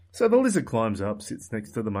 So the lizard climbs up, sits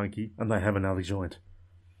next to the monkey, and they have another joint.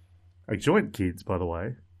 A joint, kids, by the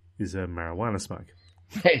way, is a marijuana smoke.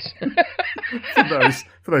 Yes.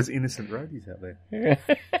 for those innocent roadies out there.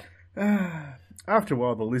 After a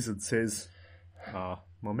while, the lizard says, "My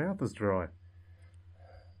mouth is dry."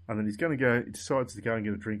 And then he decides to go and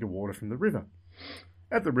get a drink of water from the river.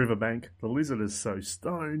 At the riverbank, the lizard is so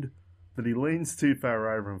stoned that he leans too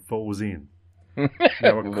far over and falls in.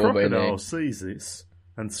 Now a crocodile sees this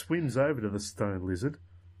and swims over to the stone lizard,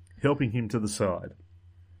 helping him to the side.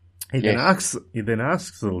 He then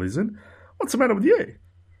asks the lizard, "What's the matter with you?"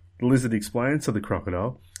 The lizard explains to the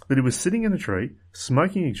crocodile that he was sitting in a tree,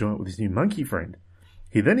 smoking a joint with his new monkey friend.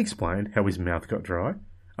 He then explained how his mouth got dry,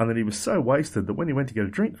 and that he was so wasted that when he went to get a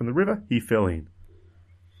drink from the river, he fell in.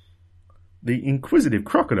 The inquisitive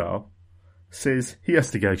crocodile says he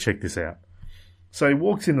has to go check this out. So he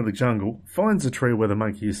walks into the jungle, finds the tree where the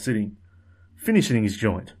monkey is sitting, finishing his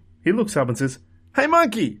joint. He looks up and says, "Hey,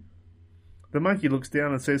 monkey!" The monkey looks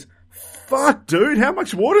down and says, "Fuck, dude, how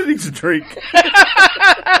much water did you drink?"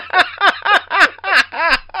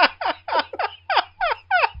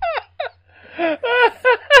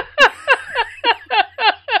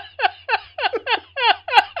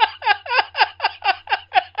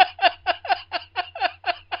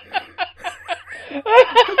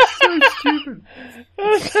 That's so stupid.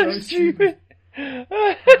 That's so stupid.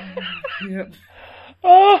 Yep.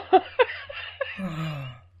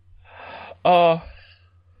 Oh.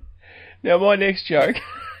 Now my next joke.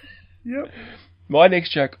 Yep. My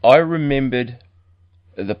next joke, I remembered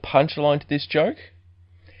the punchline to this joke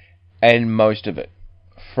and most of it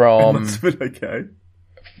from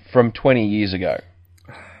 20 years ago.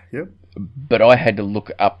 Yep. but I had to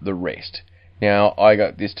look up the rest. Now, I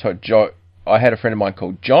got this I had a friend of mine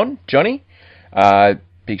called Johnny.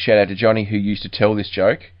 Big shout out to Johnny, who used to tell this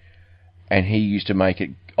joke, and he used to make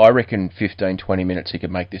it, I reckon 15, 20 minutes he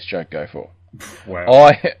could make this joke go for.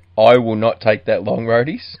 Wow. I will not take that long,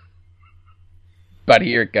 roadies, but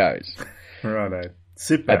here it goes. Righto.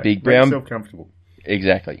 Sit back. Make yourself comfortable.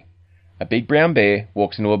 Exactly. A big brown bear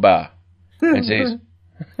walks into a bar and says,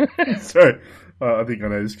 Sorry, I think I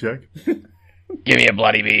know this joke. "Give me a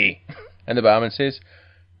bloody beer." And the barman says,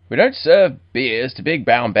 "We don't serve beers to big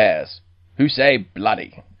brown bears who say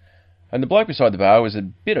bloody." And the bloke beside the bar was a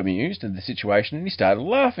bit amused at the situation, and he started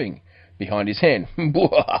laughing behind his hand. And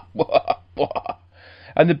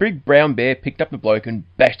the big brown bear picked up the bloke and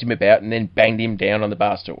bashed him about and then banged him down on the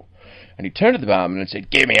bar stool. And he turned to the barman and said,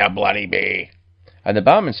 "Give me a bloody beer." And the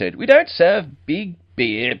barman said, "We don't serve big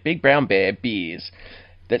brown bear beers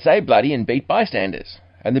that say bloody and beat bystanders."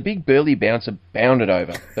 And the big burly bouncer bounded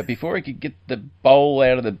over, but before he could get the bowl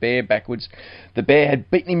out of the bear backwards, the bear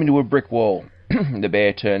had beaten him into a brick wall. The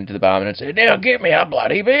bear turned to the barman and said, "Now give me a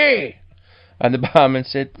bloody beer." And the barman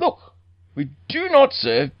said, "Look, we do not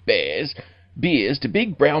serve beers to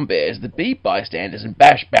big brown bears that beat bystanders and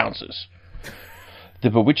bash bouncers." The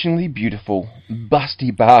bewitchingly beautiful,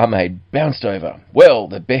 busty barmaid bounced over. Well,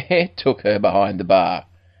 the bear took her behind the bar.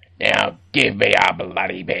 "Now give me a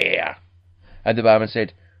bloody beer." And the barman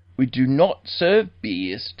said, "We do not serve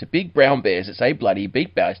beers to big brown bears that say bloody,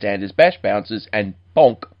 beat bystanders, bash bouncers, and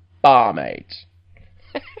bonk barmaids."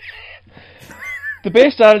 The bear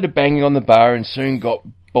started to banging on the bar and soon got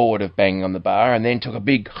bored of banging on the bar and then took a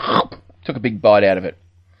big bite out of it.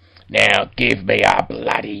 "Now give me a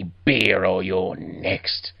bloody beer or you're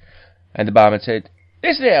next." And the barman said,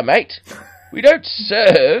 "Listen here, mate. We don't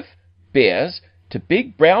serve beers to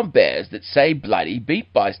big brown bears that say bloody,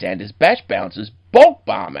 beat bystanders, bash bouncers, bonk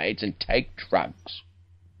barmaids, and take drugs."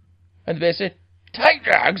 And the bear said, "Take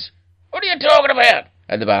drugs? What are you talking about?"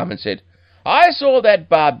 And the barman said, "I saw that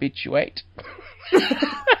barbituriate."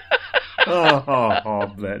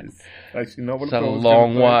 That is actually not what it's a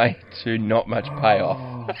long way to not much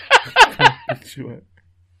payoff.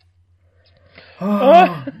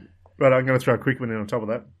 Right, I'm going to throw a quick one in on top of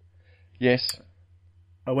that. Yes.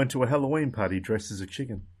 I went to a Halloween party dressed as a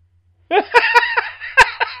chicken. I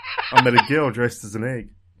met a girl dressed as an egg.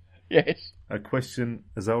 Yes. A question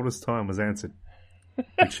as old as time was answered.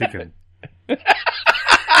 The chicken.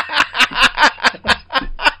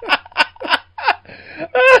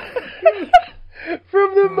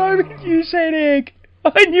 From the moment you said egg,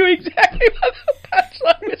 I knew exactly what the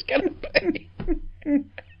punchline was going to be.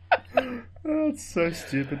 Oh, it's so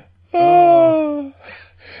stupid. Oh.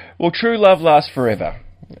 Well, true love lasts forever,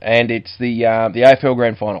 and it's the AFL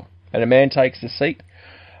Grand Final. And a man takes the seat,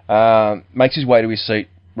 makes his way to his seat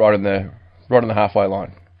right on the halfway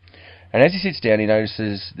line. And as he sits down, he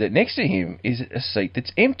notices that next to him is a seat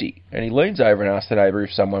that's empty, and he leans over and asks the neighbour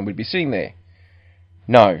if someone would be sitting there.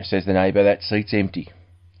 "No," says the neighbour, "that seat's empty."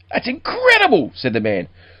 "That's incredible," said the man.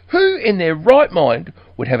 "Who in their right mind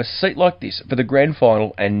would have a seat like this for the grand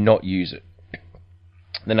final and not use it?"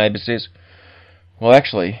 The neighbour says, "Well,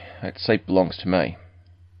 actually, that seat belongs to me.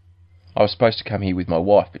 I was supposed to come here with my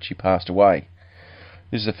wife, but she passed away.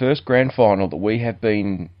 This is the first grand final that we haven't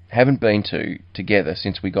been to together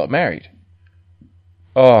since we got married."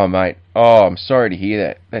 "Oh, mate, I'm sorry to hear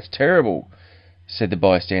that. That's terrible," said the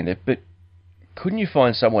bystander, "but couldn't you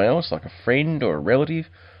find someone else, like a friend or a relative,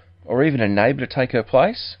 or even a neighbour to take her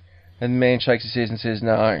place?" And the man shakes his head and says,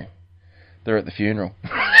 "No, they're at the funeral."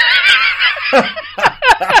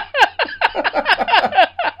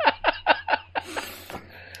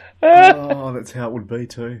 Oh, that's how it would be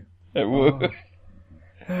too. It would.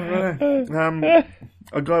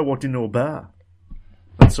 A guy walked into a bar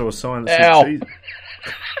and saw a sign that Ow. said cheese.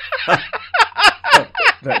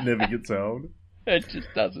 That never gets old. It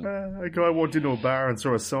just doesn't. A guy walked into a bar and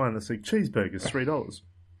saw a sign that said cheeseburgers $3,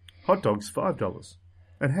 hot dogs $5,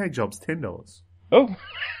 and hand jobs $10. Oh.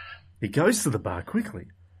 He goes to the bar quickly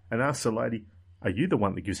and asks the lady, "Are you the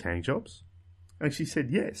one that gives hand jobs?" And she said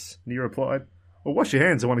yes. And he replied, "Well, wash your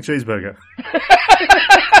hands, I want a cheeseburger."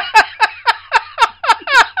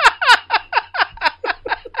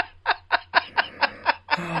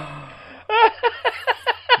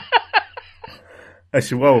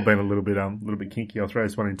 Actually, while we've been a little bit kinky, I'll throw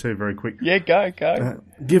this one in too very quick. Yeah, go.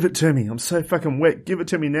 "Give it to me. I'm so fucking wet. Give it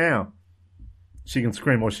to me now." She can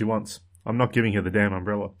scream all she wants. I'm not giving her the damn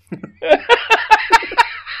umbrella.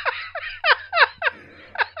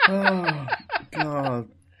 Oh, God.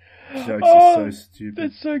 Jokes are so stupid.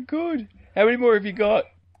 That's so good. How many more have you got?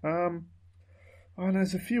 Oh,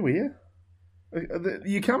 there's a few here.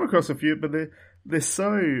 You come across a few, but they're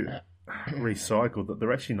so recycled that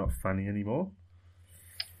they're actually not funny anymore.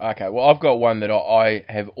 Okay, well, I've got one that I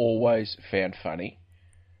have always found funny.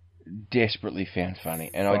 Desperately found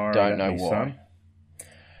funny, and I don't know why. Son.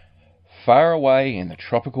 Far away in the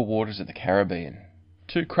tropical waters of the Caribbean,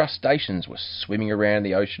 2 crustaceans were swimming around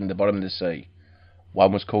the ocean at the bottom of the sea.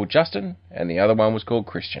 One was called Justin, and the other one was called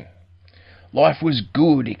Christian. Life was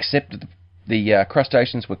good, except that the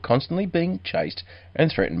crustaceans were constantly being chased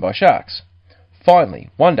and threatened by sharks.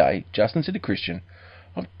 Finally, one day, Justin said to Christian,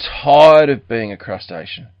 "I'm tired of being a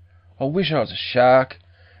crustacean. I wish I was a shark.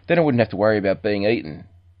 Then I wouldn't have to worry about being eaten."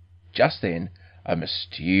 Just then, a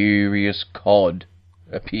mysterious cod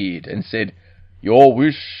appeared and said, "Your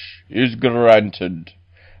wish is granted."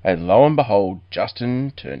 And lo and behold,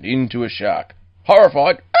 Justin turned into a shark.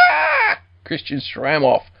 Horrified, Christian swam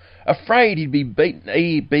off, afraid he'd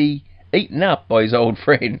be eaten up by his old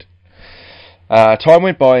friend. Time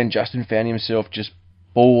went by and Justin found himself just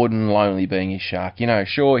bored and lonely being his shark.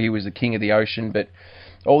 Sure, he was the king of the ocean, but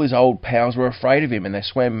all his old pals were afraid of him and they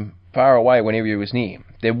swam far away whenever he was near.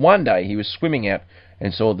 Then one day he was swimming out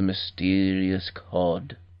and saw the mysterious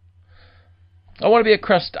cod. "I want to be a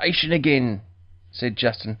crustacean again," said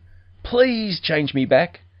Justin. "Please change me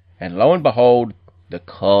back." And lo and behold, the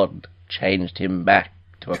cod changed him back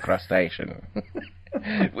to a crustacean.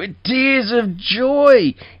 With tears of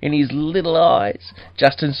joy in his little eyes,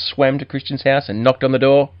 Justin swam to Christian's house and knocked on the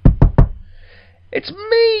door. "It's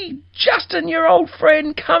me, Justin, your old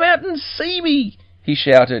friend. Come out and see me," he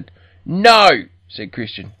shouted. "No," said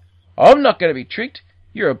Christian. "I'm not going to be tricked.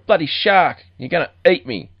 You're a bloody shark. You're going to eat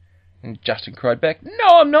me." And Justin cried back,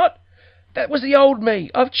 "No, I'm not. That was the old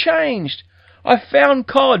me. I've changed. I found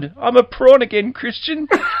cod. I'm a prawn again, Christian."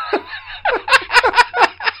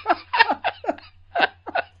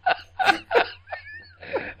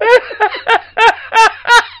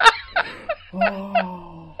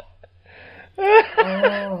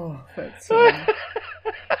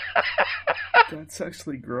 That's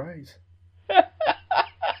actually great. Oh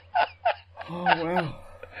wow!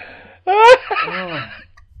 I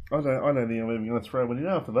don't think I'm even going to throw one in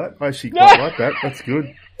after that. I actually quite like that. That's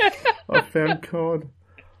good. I found cod.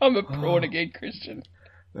 I'm a prawn again, Christian.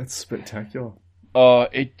 That's spectacular. Oh,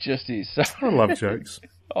 it just is. I love jokes.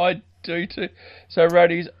 I do too. So,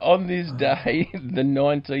 Roadies, on this day, the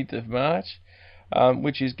 19th of March,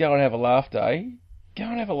 which is Go and Have a Laugh Day, go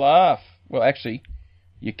and have a laugh. Well, actually,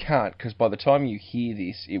 you can't, because by the time you hear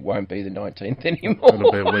this, it won't be the 19th anymore.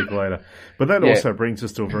 It'll be a week later. But that also brings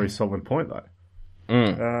us to a very solid point, though.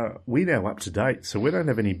 We're now up to date, so we don't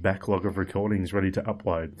have any backlog of recordings ready to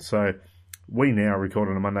upload. So we now record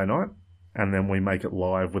on a Monday night, and then we make it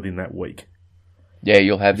live within that week. Yeah,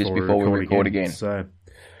 you'll have this before we record again. So,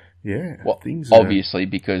 yeah. Well, obviously,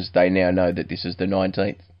 because they now know that this is the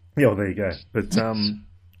 19th. Yeah, well, there you go. But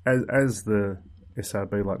as the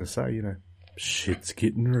SRB like to say, shit's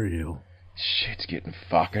getting real. Shit's getting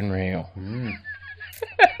fucking real.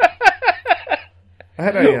 I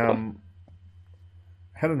had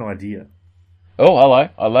an idea. Oh, hello.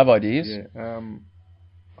 I love ideas. Yeah.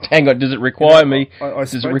 Hang on, does it require me? I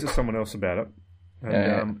spoke to someone else about it,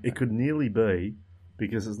 and it could nearly be,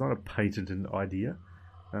 because it's not a patented idea,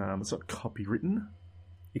 it's not copywritten,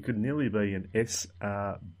 it could nearly be an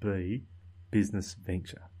SRB business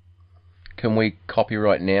venture. Can we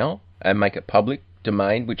copyright now and make it public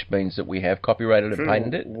domain, which means that we have copyrighted and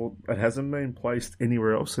patented it? Well, it hasn't been placed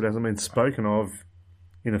anywhere else. It hasn't been spoken of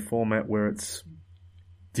in a format where it's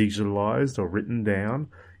digitalised or written down.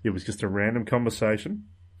 It was just a random conversation.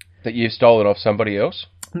 That you stole it off somebody else?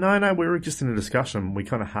 No, we were just in a discussion. We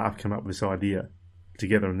kind of half came up with this idea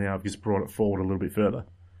together, and now I've just brought it forward a little bit further.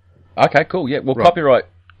 Okay, cool. Yeah, well, right.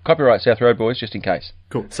 Copyright South Road Boys, just in case.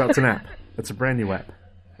 Cool. So it's an app. It's a brand new app.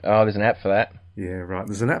 Oh, there's an app for that. Yeah, right.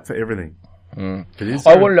 There's an app for everything. It is.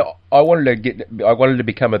 I wanted to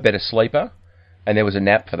become a better sleeper, and there was a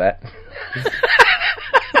nap for that.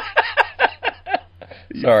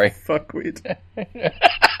 Sorry. Fuckwit.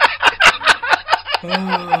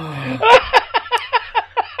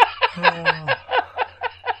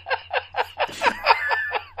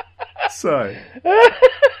 So.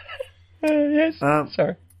 Yes.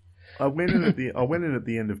 Sorry. I went in at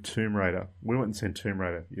the end of Tomb Raider. We went and seen Tomb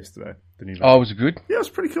Raider yesterday. The new Oh, was it good? Yeah, it was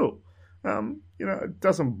pretty cool. It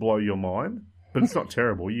doesn't blow your mind, but it's not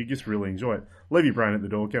terrible. You just really enjoy it. Leave your brain at the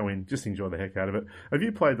door. Go in. Just enjoy the heck out of it. Have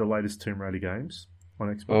you played the latest Tomb Raider games on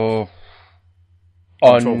Xbox? Oh.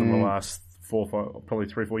 I'm talking the last 3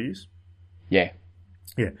 or 4 years. Yeah.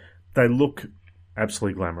 Yeah. They look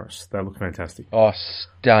absolutely glamorous. They look fantastic. Oh,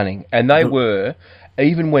 stunning. And they were,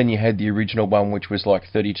 even when you had the original one, which was like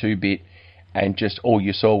 32-bit, and just all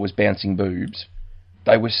you saw was bouncing boobs,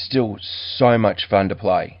 they were still so much fun to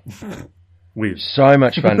play. Weird. So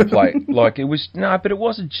much fun to play. Like, it was... No, but it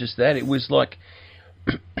wasn't just that. It was like...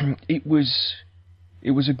 it was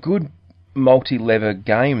a good multi-lever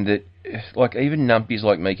game that, like, even numpies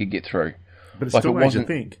like me could get through. But it like, still made you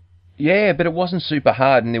think. Yeah, but it wasn't super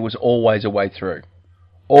hard, and there was always a way through.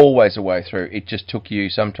 Always a way through. It just took you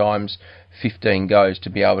sometimes 15 goes to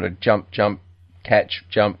be able to jump, catch.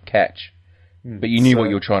 But you knew what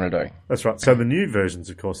you were trying to do. That's right. So the new versions,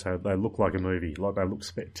 of course, they look like a movie. Like, they look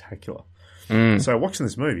spectacular. So watching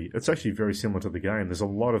this movie, it's actually very similar to the game. There's a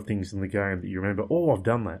lot of things in the game that you remember. Oh, I've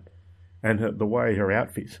done that. And the way her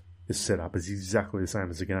outfit is set up is exactly the same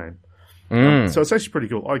as the game. So it's actually pretty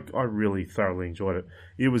cool. I really thoroughly enjoyed it.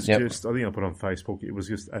 It was just, I think I put on Facebook, it was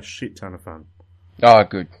just a shit ton of fun. Oh,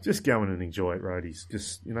 good. Just go in and enjoy it, roadies.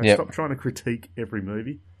 Just, stop trying to critique every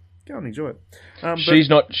movie. Go and enjoy it.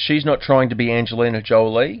 She's not trying to be Angelina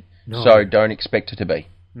Jolie, so don't expect her to be.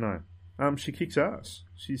 No. She kicks ass.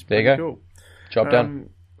 She's pretty cool. Job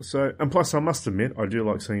done. So, and plus, I must admit, I do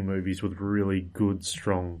like seeing movies with really good,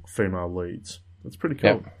 strong female leads. That's pretty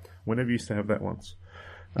cool. Yep. We never used to have that once.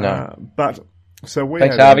 No. But, so we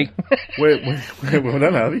Thanks, Harvey. Well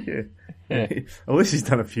done, Harvey. Yeah. At least he's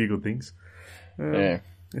done a few good things.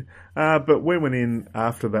 But we went in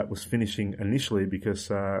after that was finishing initially because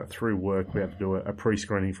through work we had to do a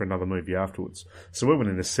pre-screening for another movie afterwards. So we went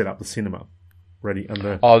in to set up the cinema ready. And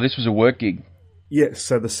this was a work gig. Yes,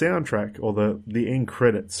 so the soundtrack, or the end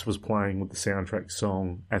credits, was playing with the soundtrack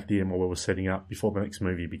song at the end while we were setting up before the next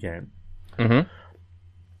movie began. Mm-hmm.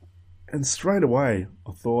 And straight away,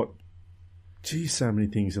 I thought, gee, so many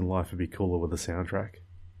things in life would be cooler with a soundtrack.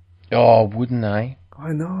 Oh, wouldn't they?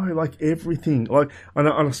 I know, like everything. And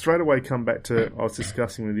I straight away come back to, I was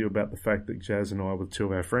discussing with you about the fact that Jazz and I, with two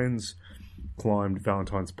of our friends, climbed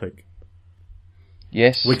Valentine's Peak.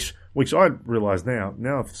 Yes. Which I realise now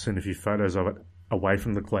I've seen a few photos of it away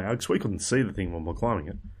from the cloud, because we couldn't see the thing when we were climbing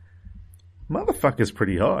it. Motherfucker's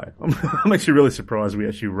pretty high. I'm actually really surprised we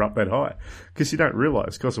actually were up that high, because you don't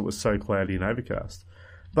realise, because it was so cloudy and overcast.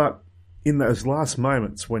 But in those last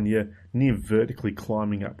moments when you're near vertically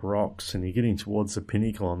climbing up rocks and you're getting towards the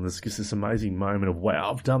pinnacle, and there's just this amazing moment of,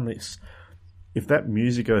 wow, I've done this. If that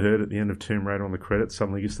music I heard at the end of Tomb Raider on the credits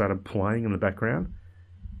suddenly just started playing in the background,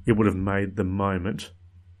 it would have made the moment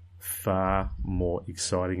far more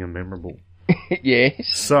exciting and memorable. Yes.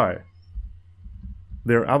 So,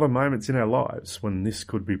 there are other moments in our lives when this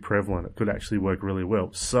could be prevalent. It could actually work really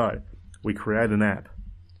well. So, we create an app.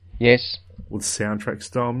 Yes. With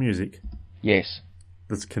soundtrack-style music. Yes.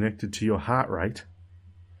 That's connected to your heart rate.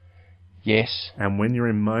 Yes. And when you're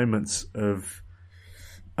in moments of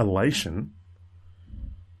elation,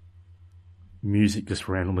 music just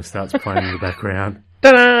randomly starts playing in the background.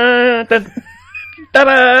 Da-da, da,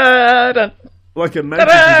 da-da, da. Like, imagine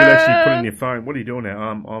if you could actually put in your phone, what are you doing now?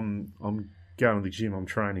 I'm going to the gym, I'm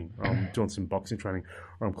training, I'm doing some boxing training,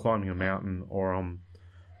 or I'm climbing a mountain, or I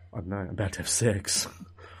don't know, about to have sex.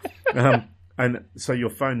 And so your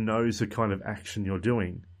phone knows the kind of action you're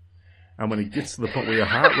doing. And when it gets to the point where your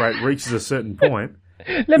heart rate reaches a certain point,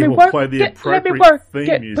 it will play the appropriate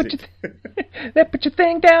theme music. Put your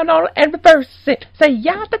thing down and reverse it. Say,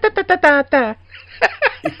 ya, da, da, da, da, da, da.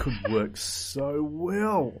 It could work so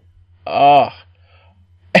well. Oh.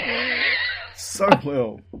 So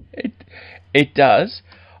well. It does.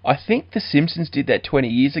 I think The Simpsons did that 20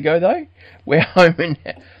 years ago, though, where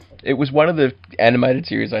it was one of the animated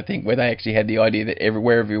series, I think, where they actually had the idea that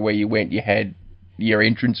everywhere you went, you had your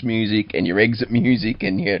entrance music and your exit music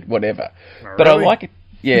and your whatever. Oh, but really? I like it.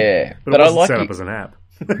 Yeah. But it wasn't set up as an app.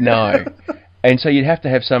 No. And so you'd have to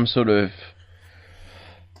have some sort of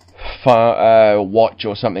watch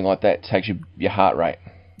or something like that to take your heart rate.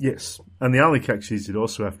 Yes. And the only catch is we'd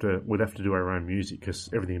have to do our own music, because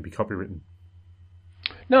everything would be copywritten.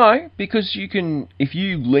 No, because if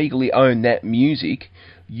you legally own that music,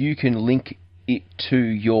 you can link it to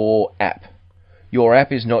your app. Your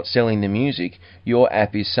app is not selling the music. Your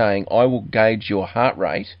app is saying, I will gauge your heart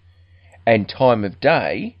rate and time of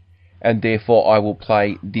day, and therefore I will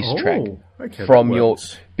play this track from your...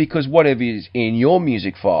 Because whatever is in your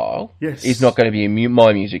music file is not going to be in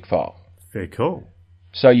my music file. Very cool.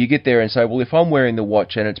 So you get there and say, well, if I'm wearing the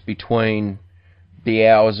watch and it's between the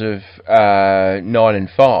hours of 9 and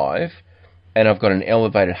 5, and I've got an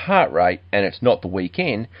elevated heart rate, and it's not the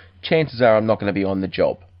weekend, chances are I'm not going to be on the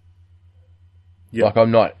job. Yep.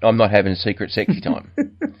 Like I'm not having secret sexy time.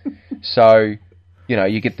 So,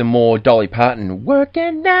 you get the more Dolly Parton,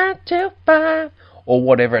 working 9 till 5, or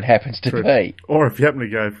whatever it happens to be. Or if you happen to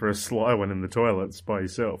go for a sly one in the toilets by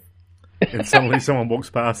yourself. and suddenly someone walks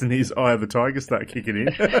past and his Eye of the Tiger start kicking in.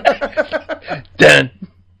 Dun,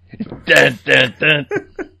 dun, dun, dun.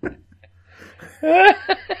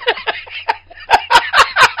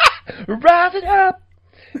 Rise it up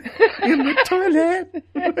In the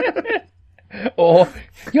toilet. or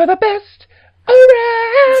you're the best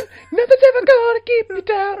around. Nothing's ever gonna keep you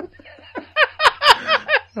down.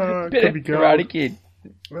 Bit could of be gold. Karate Kid.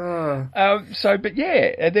 Ah. But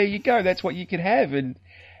yeah, there you go. That's what you can have,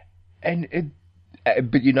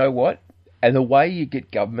 but you know what? And the way you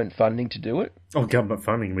get government funding to do it Oh, government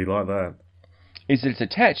funding, we like that. is that it's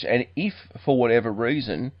attached. And if for whatever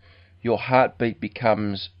reason your heartbeat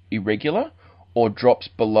becomes irregular or drops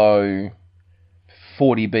below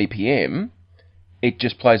 40 BPM, it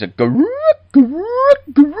just plays a garuk, garuk,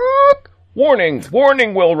 garuk. Warning,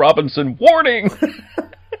 warning, Will Robinson, warning.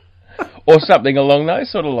 Or something along those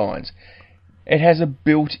sort of lines. It has a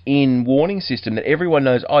built-in warning system that everyone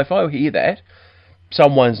knows, oh, if I hear that,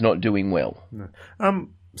 someone's not doing well. No.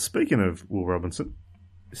 Speaking of Will Robinson,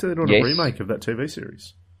 so they're doing Yes. a remake of that TV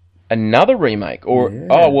series. Another remake, or Yeah.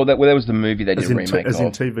 that was the movie they did a remake as of.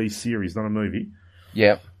 in TV series, not a movie.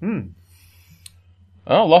 Yeah.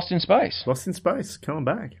 Oh, Lost in Space. Lost in Space, coming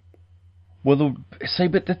back. Well,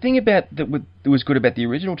 but the thing about that was good about the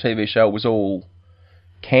original TV show was all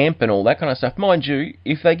camp and all that kind of stuff. Mind you,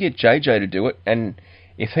 if they get JJ to do it, and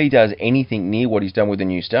if he does anything near what he's done with the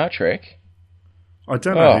new Star Trek, I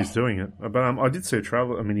don't know who's doing it, but I did see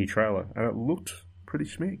a mini trailer, and it looked pretty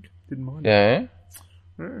schmick. Didn't mind it. yeah.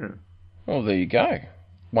 Yeah. Well, there you go.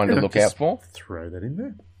 One to look out for. Throw that in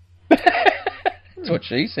there. That's what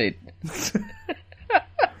she said.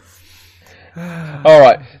 All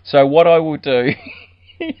right. So what I will do?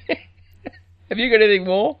 Have you got anything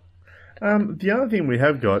more? The other thing we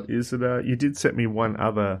have got is that you did set me one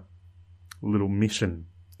other little mission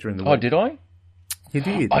during the week. Oh, did I? You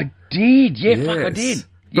did. I did. Yeah, fuck, I Yes. did.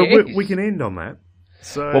 But Yes. we can end on that.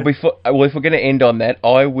 So Well, if we're going to end on that,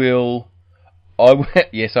 I will.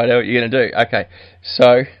 Yes, I know what you're going to do. Okay,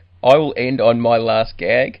 so I will end on my last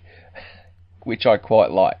gag, which I quite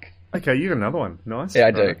like. okay, you got another one. Nice. Yeah,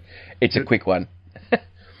 I do. Alright. It's a quick one.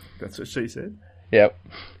 That's what she said. Yep.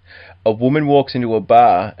 A woman walks into a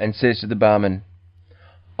bar and says to the barman,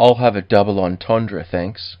 "I'll have a double entendre,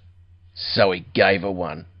 thanks." So he gave her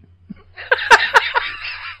one.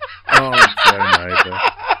 Oh, Joe Neighbour.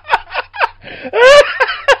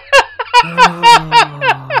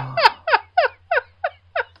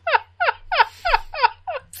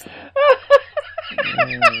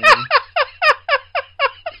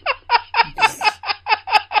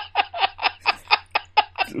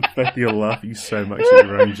 The fact that you're laughing so much at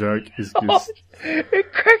your own joke is just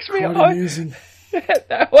It cracks me quite up. amusing.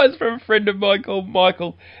 That was from a friend of mine called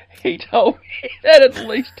Michael. He told me that at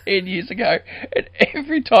least 10 years ago, and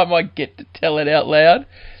every time I get to tell it out loud,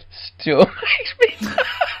 still makes me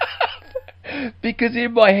laugh. Because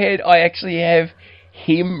in my head, I actually have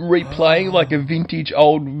him replaying like a vintage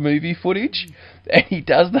old movie footage, and he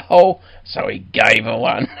does the whole, so he gave her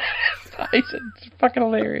one. It's fucking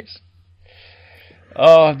hilarious.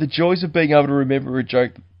 Oh, the joys of being able to remember a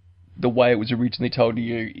joke the way it was originally told to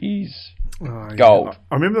you is gold.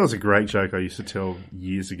 I remember there was a great joke I used to tell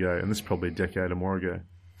years ago, and this is probably a decade or more ago.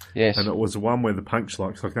 Yes. And it was one where the punchline,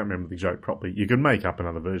 because I can't remember the joke properly. You could make up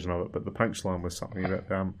another version of it, but the punchline was something about,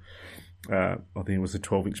 I think it was a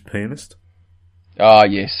 12-inch pianist. Oh,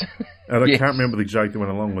 yes. And I Yes. can't remember the joke that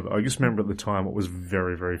went along with it. I just remember at the time it was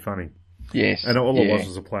very, very funny. Yes. And all yeah. it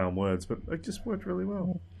was a play on words, but it just worked really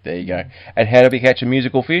well. There you go. And how do we catch a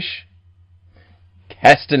musical fish?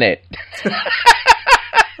 Castanet.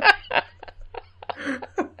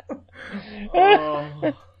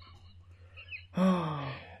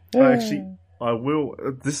 I will.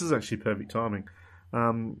 This is actually perfect timing.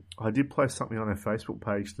 I did post something on our Facebook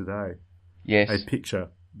page today. Yes. A picture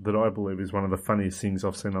that I believe is one of the funniest things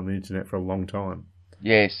I've seen on the internet for a long time.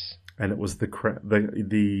 Yes. And it was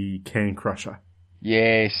the can crusher.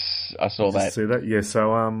 Yes. I saw Did you that. see that? Yeah. So,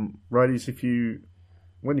 righties,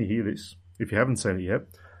 when you hear this, if you haven't seen it yet,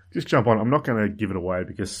 just jump on. I'm not going to give it away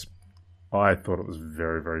because I thought it was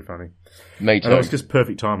very, very funny. Me too. And it was just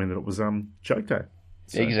perfect timing that it was joke day.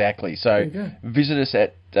 So, Exactly. So there you go. visit us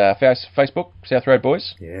at Facebook, South Road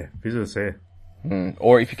Boys. Yeah, visit us there.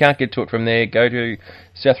 Or if you can't get to it from there, go to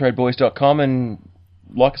southroadboys.com and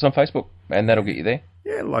like us on Facebook, and that'll get you there.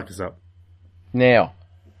 Yeah, like us up. Now,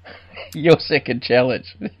 your second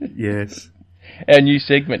challenge. Yes. Our new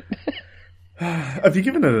segment. Have you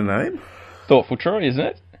given it a name? Thoughtful Troy, isn't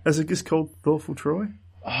it? Is it just called Thoughtful Troy?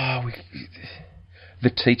 The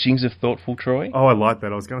teachings of Thoughtful Troy. Oh, I like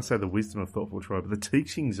that. I was going to say the wisdom of Thoughtful Troy, but the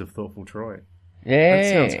teachings of Thoughtful Troy. Yeah. That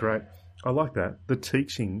sounds great. I like that. The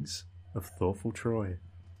teachings of Thoughtful Troy.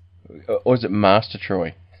 Or is it Master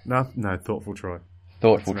Troy? No, Thoughtful Troy.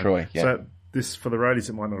 Thoughtful Troy, yeah. So this, for the roadies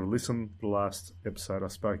that might not have listened, the last episode I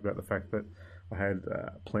spoke about the fact that I had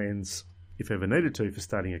plans, if ever needed to, for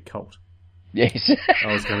starting a cult. Yes.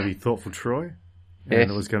 I was going to be Thoughtful Troy, and Yes.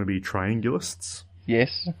 it was going to be Triangulists.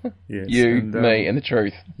 Yes. Yes. You, and, me, and the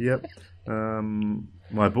truth. Yep.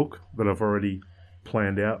 My book that I've already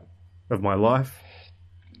planned out of my life.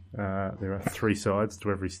 There are 3 sides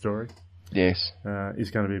to every story. Yes.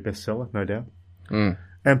 Is going to be a bestseller, no doubt. Mm.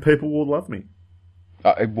 And people will love me.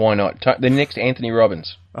 Why not? The next Anthony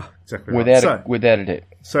Robbins. Oh, exactly right. Without a doubt.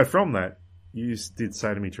 So from that, you did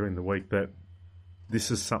say to me during the week that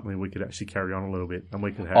this is something we could actually carry on a little bit, and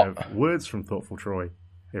we could have words from Thoughtful Troy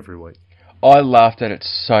every week. I laughed at it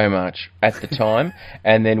so much at the time,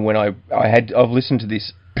 and then when I've listened to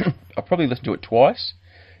this, I probably listened to it twice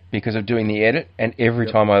because of doing the edit, and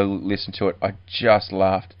every time I listened to it, I just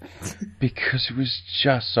laughed because it was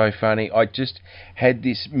just so funny. I just had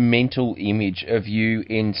this mental image of you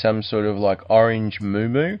in some sort of like orange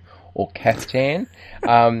muumuu or caftan,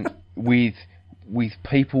 with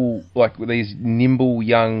people like these nimble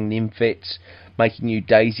young nymphets making you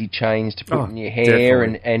daisy chains to put in your hair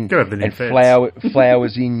and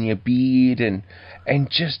flowers in your beard and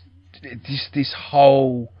just this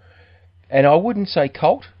whole, and I wouldn't say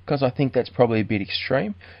cult because I think that's probably a bit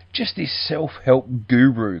extreme, just this self-help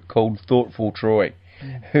guru called Thoughtful Troy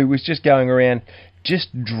who was just going around just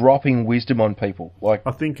dropping wisdom on people. Like,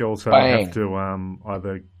 I think also bang. I have to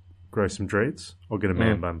either grow some dreads or get a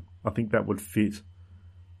man bun. I think that would fit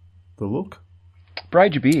the look.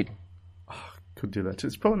 Braid your beard. Could do that too.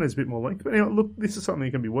 It's probably needs a bit more length. But anyway, look, this is something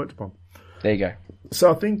that can be worked upon. There you go.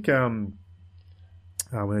 So I think we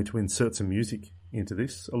need to insert some music into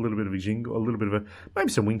this. A little bit of a jingle, a little bit of maybe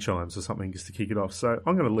some wind chimes or something just to kick it off. So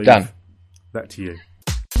I'm going to leave that to you.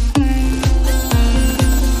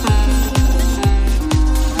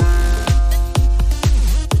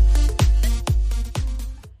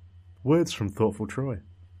 Words from Thoughtful Troy.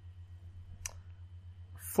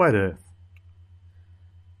 Flat Earth.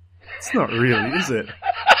 It's not really, is it?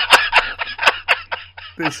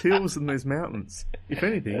 There's hills and there's mountains. If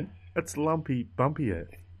anything, it's lumpy, bumpy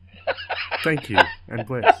Earth. Thank you, and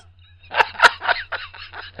bless.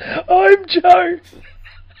 I'm Joe.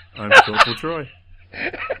 I'm Thoughtful Troy.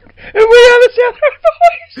 And we are the South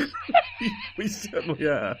Boys. We certainly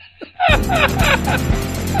are.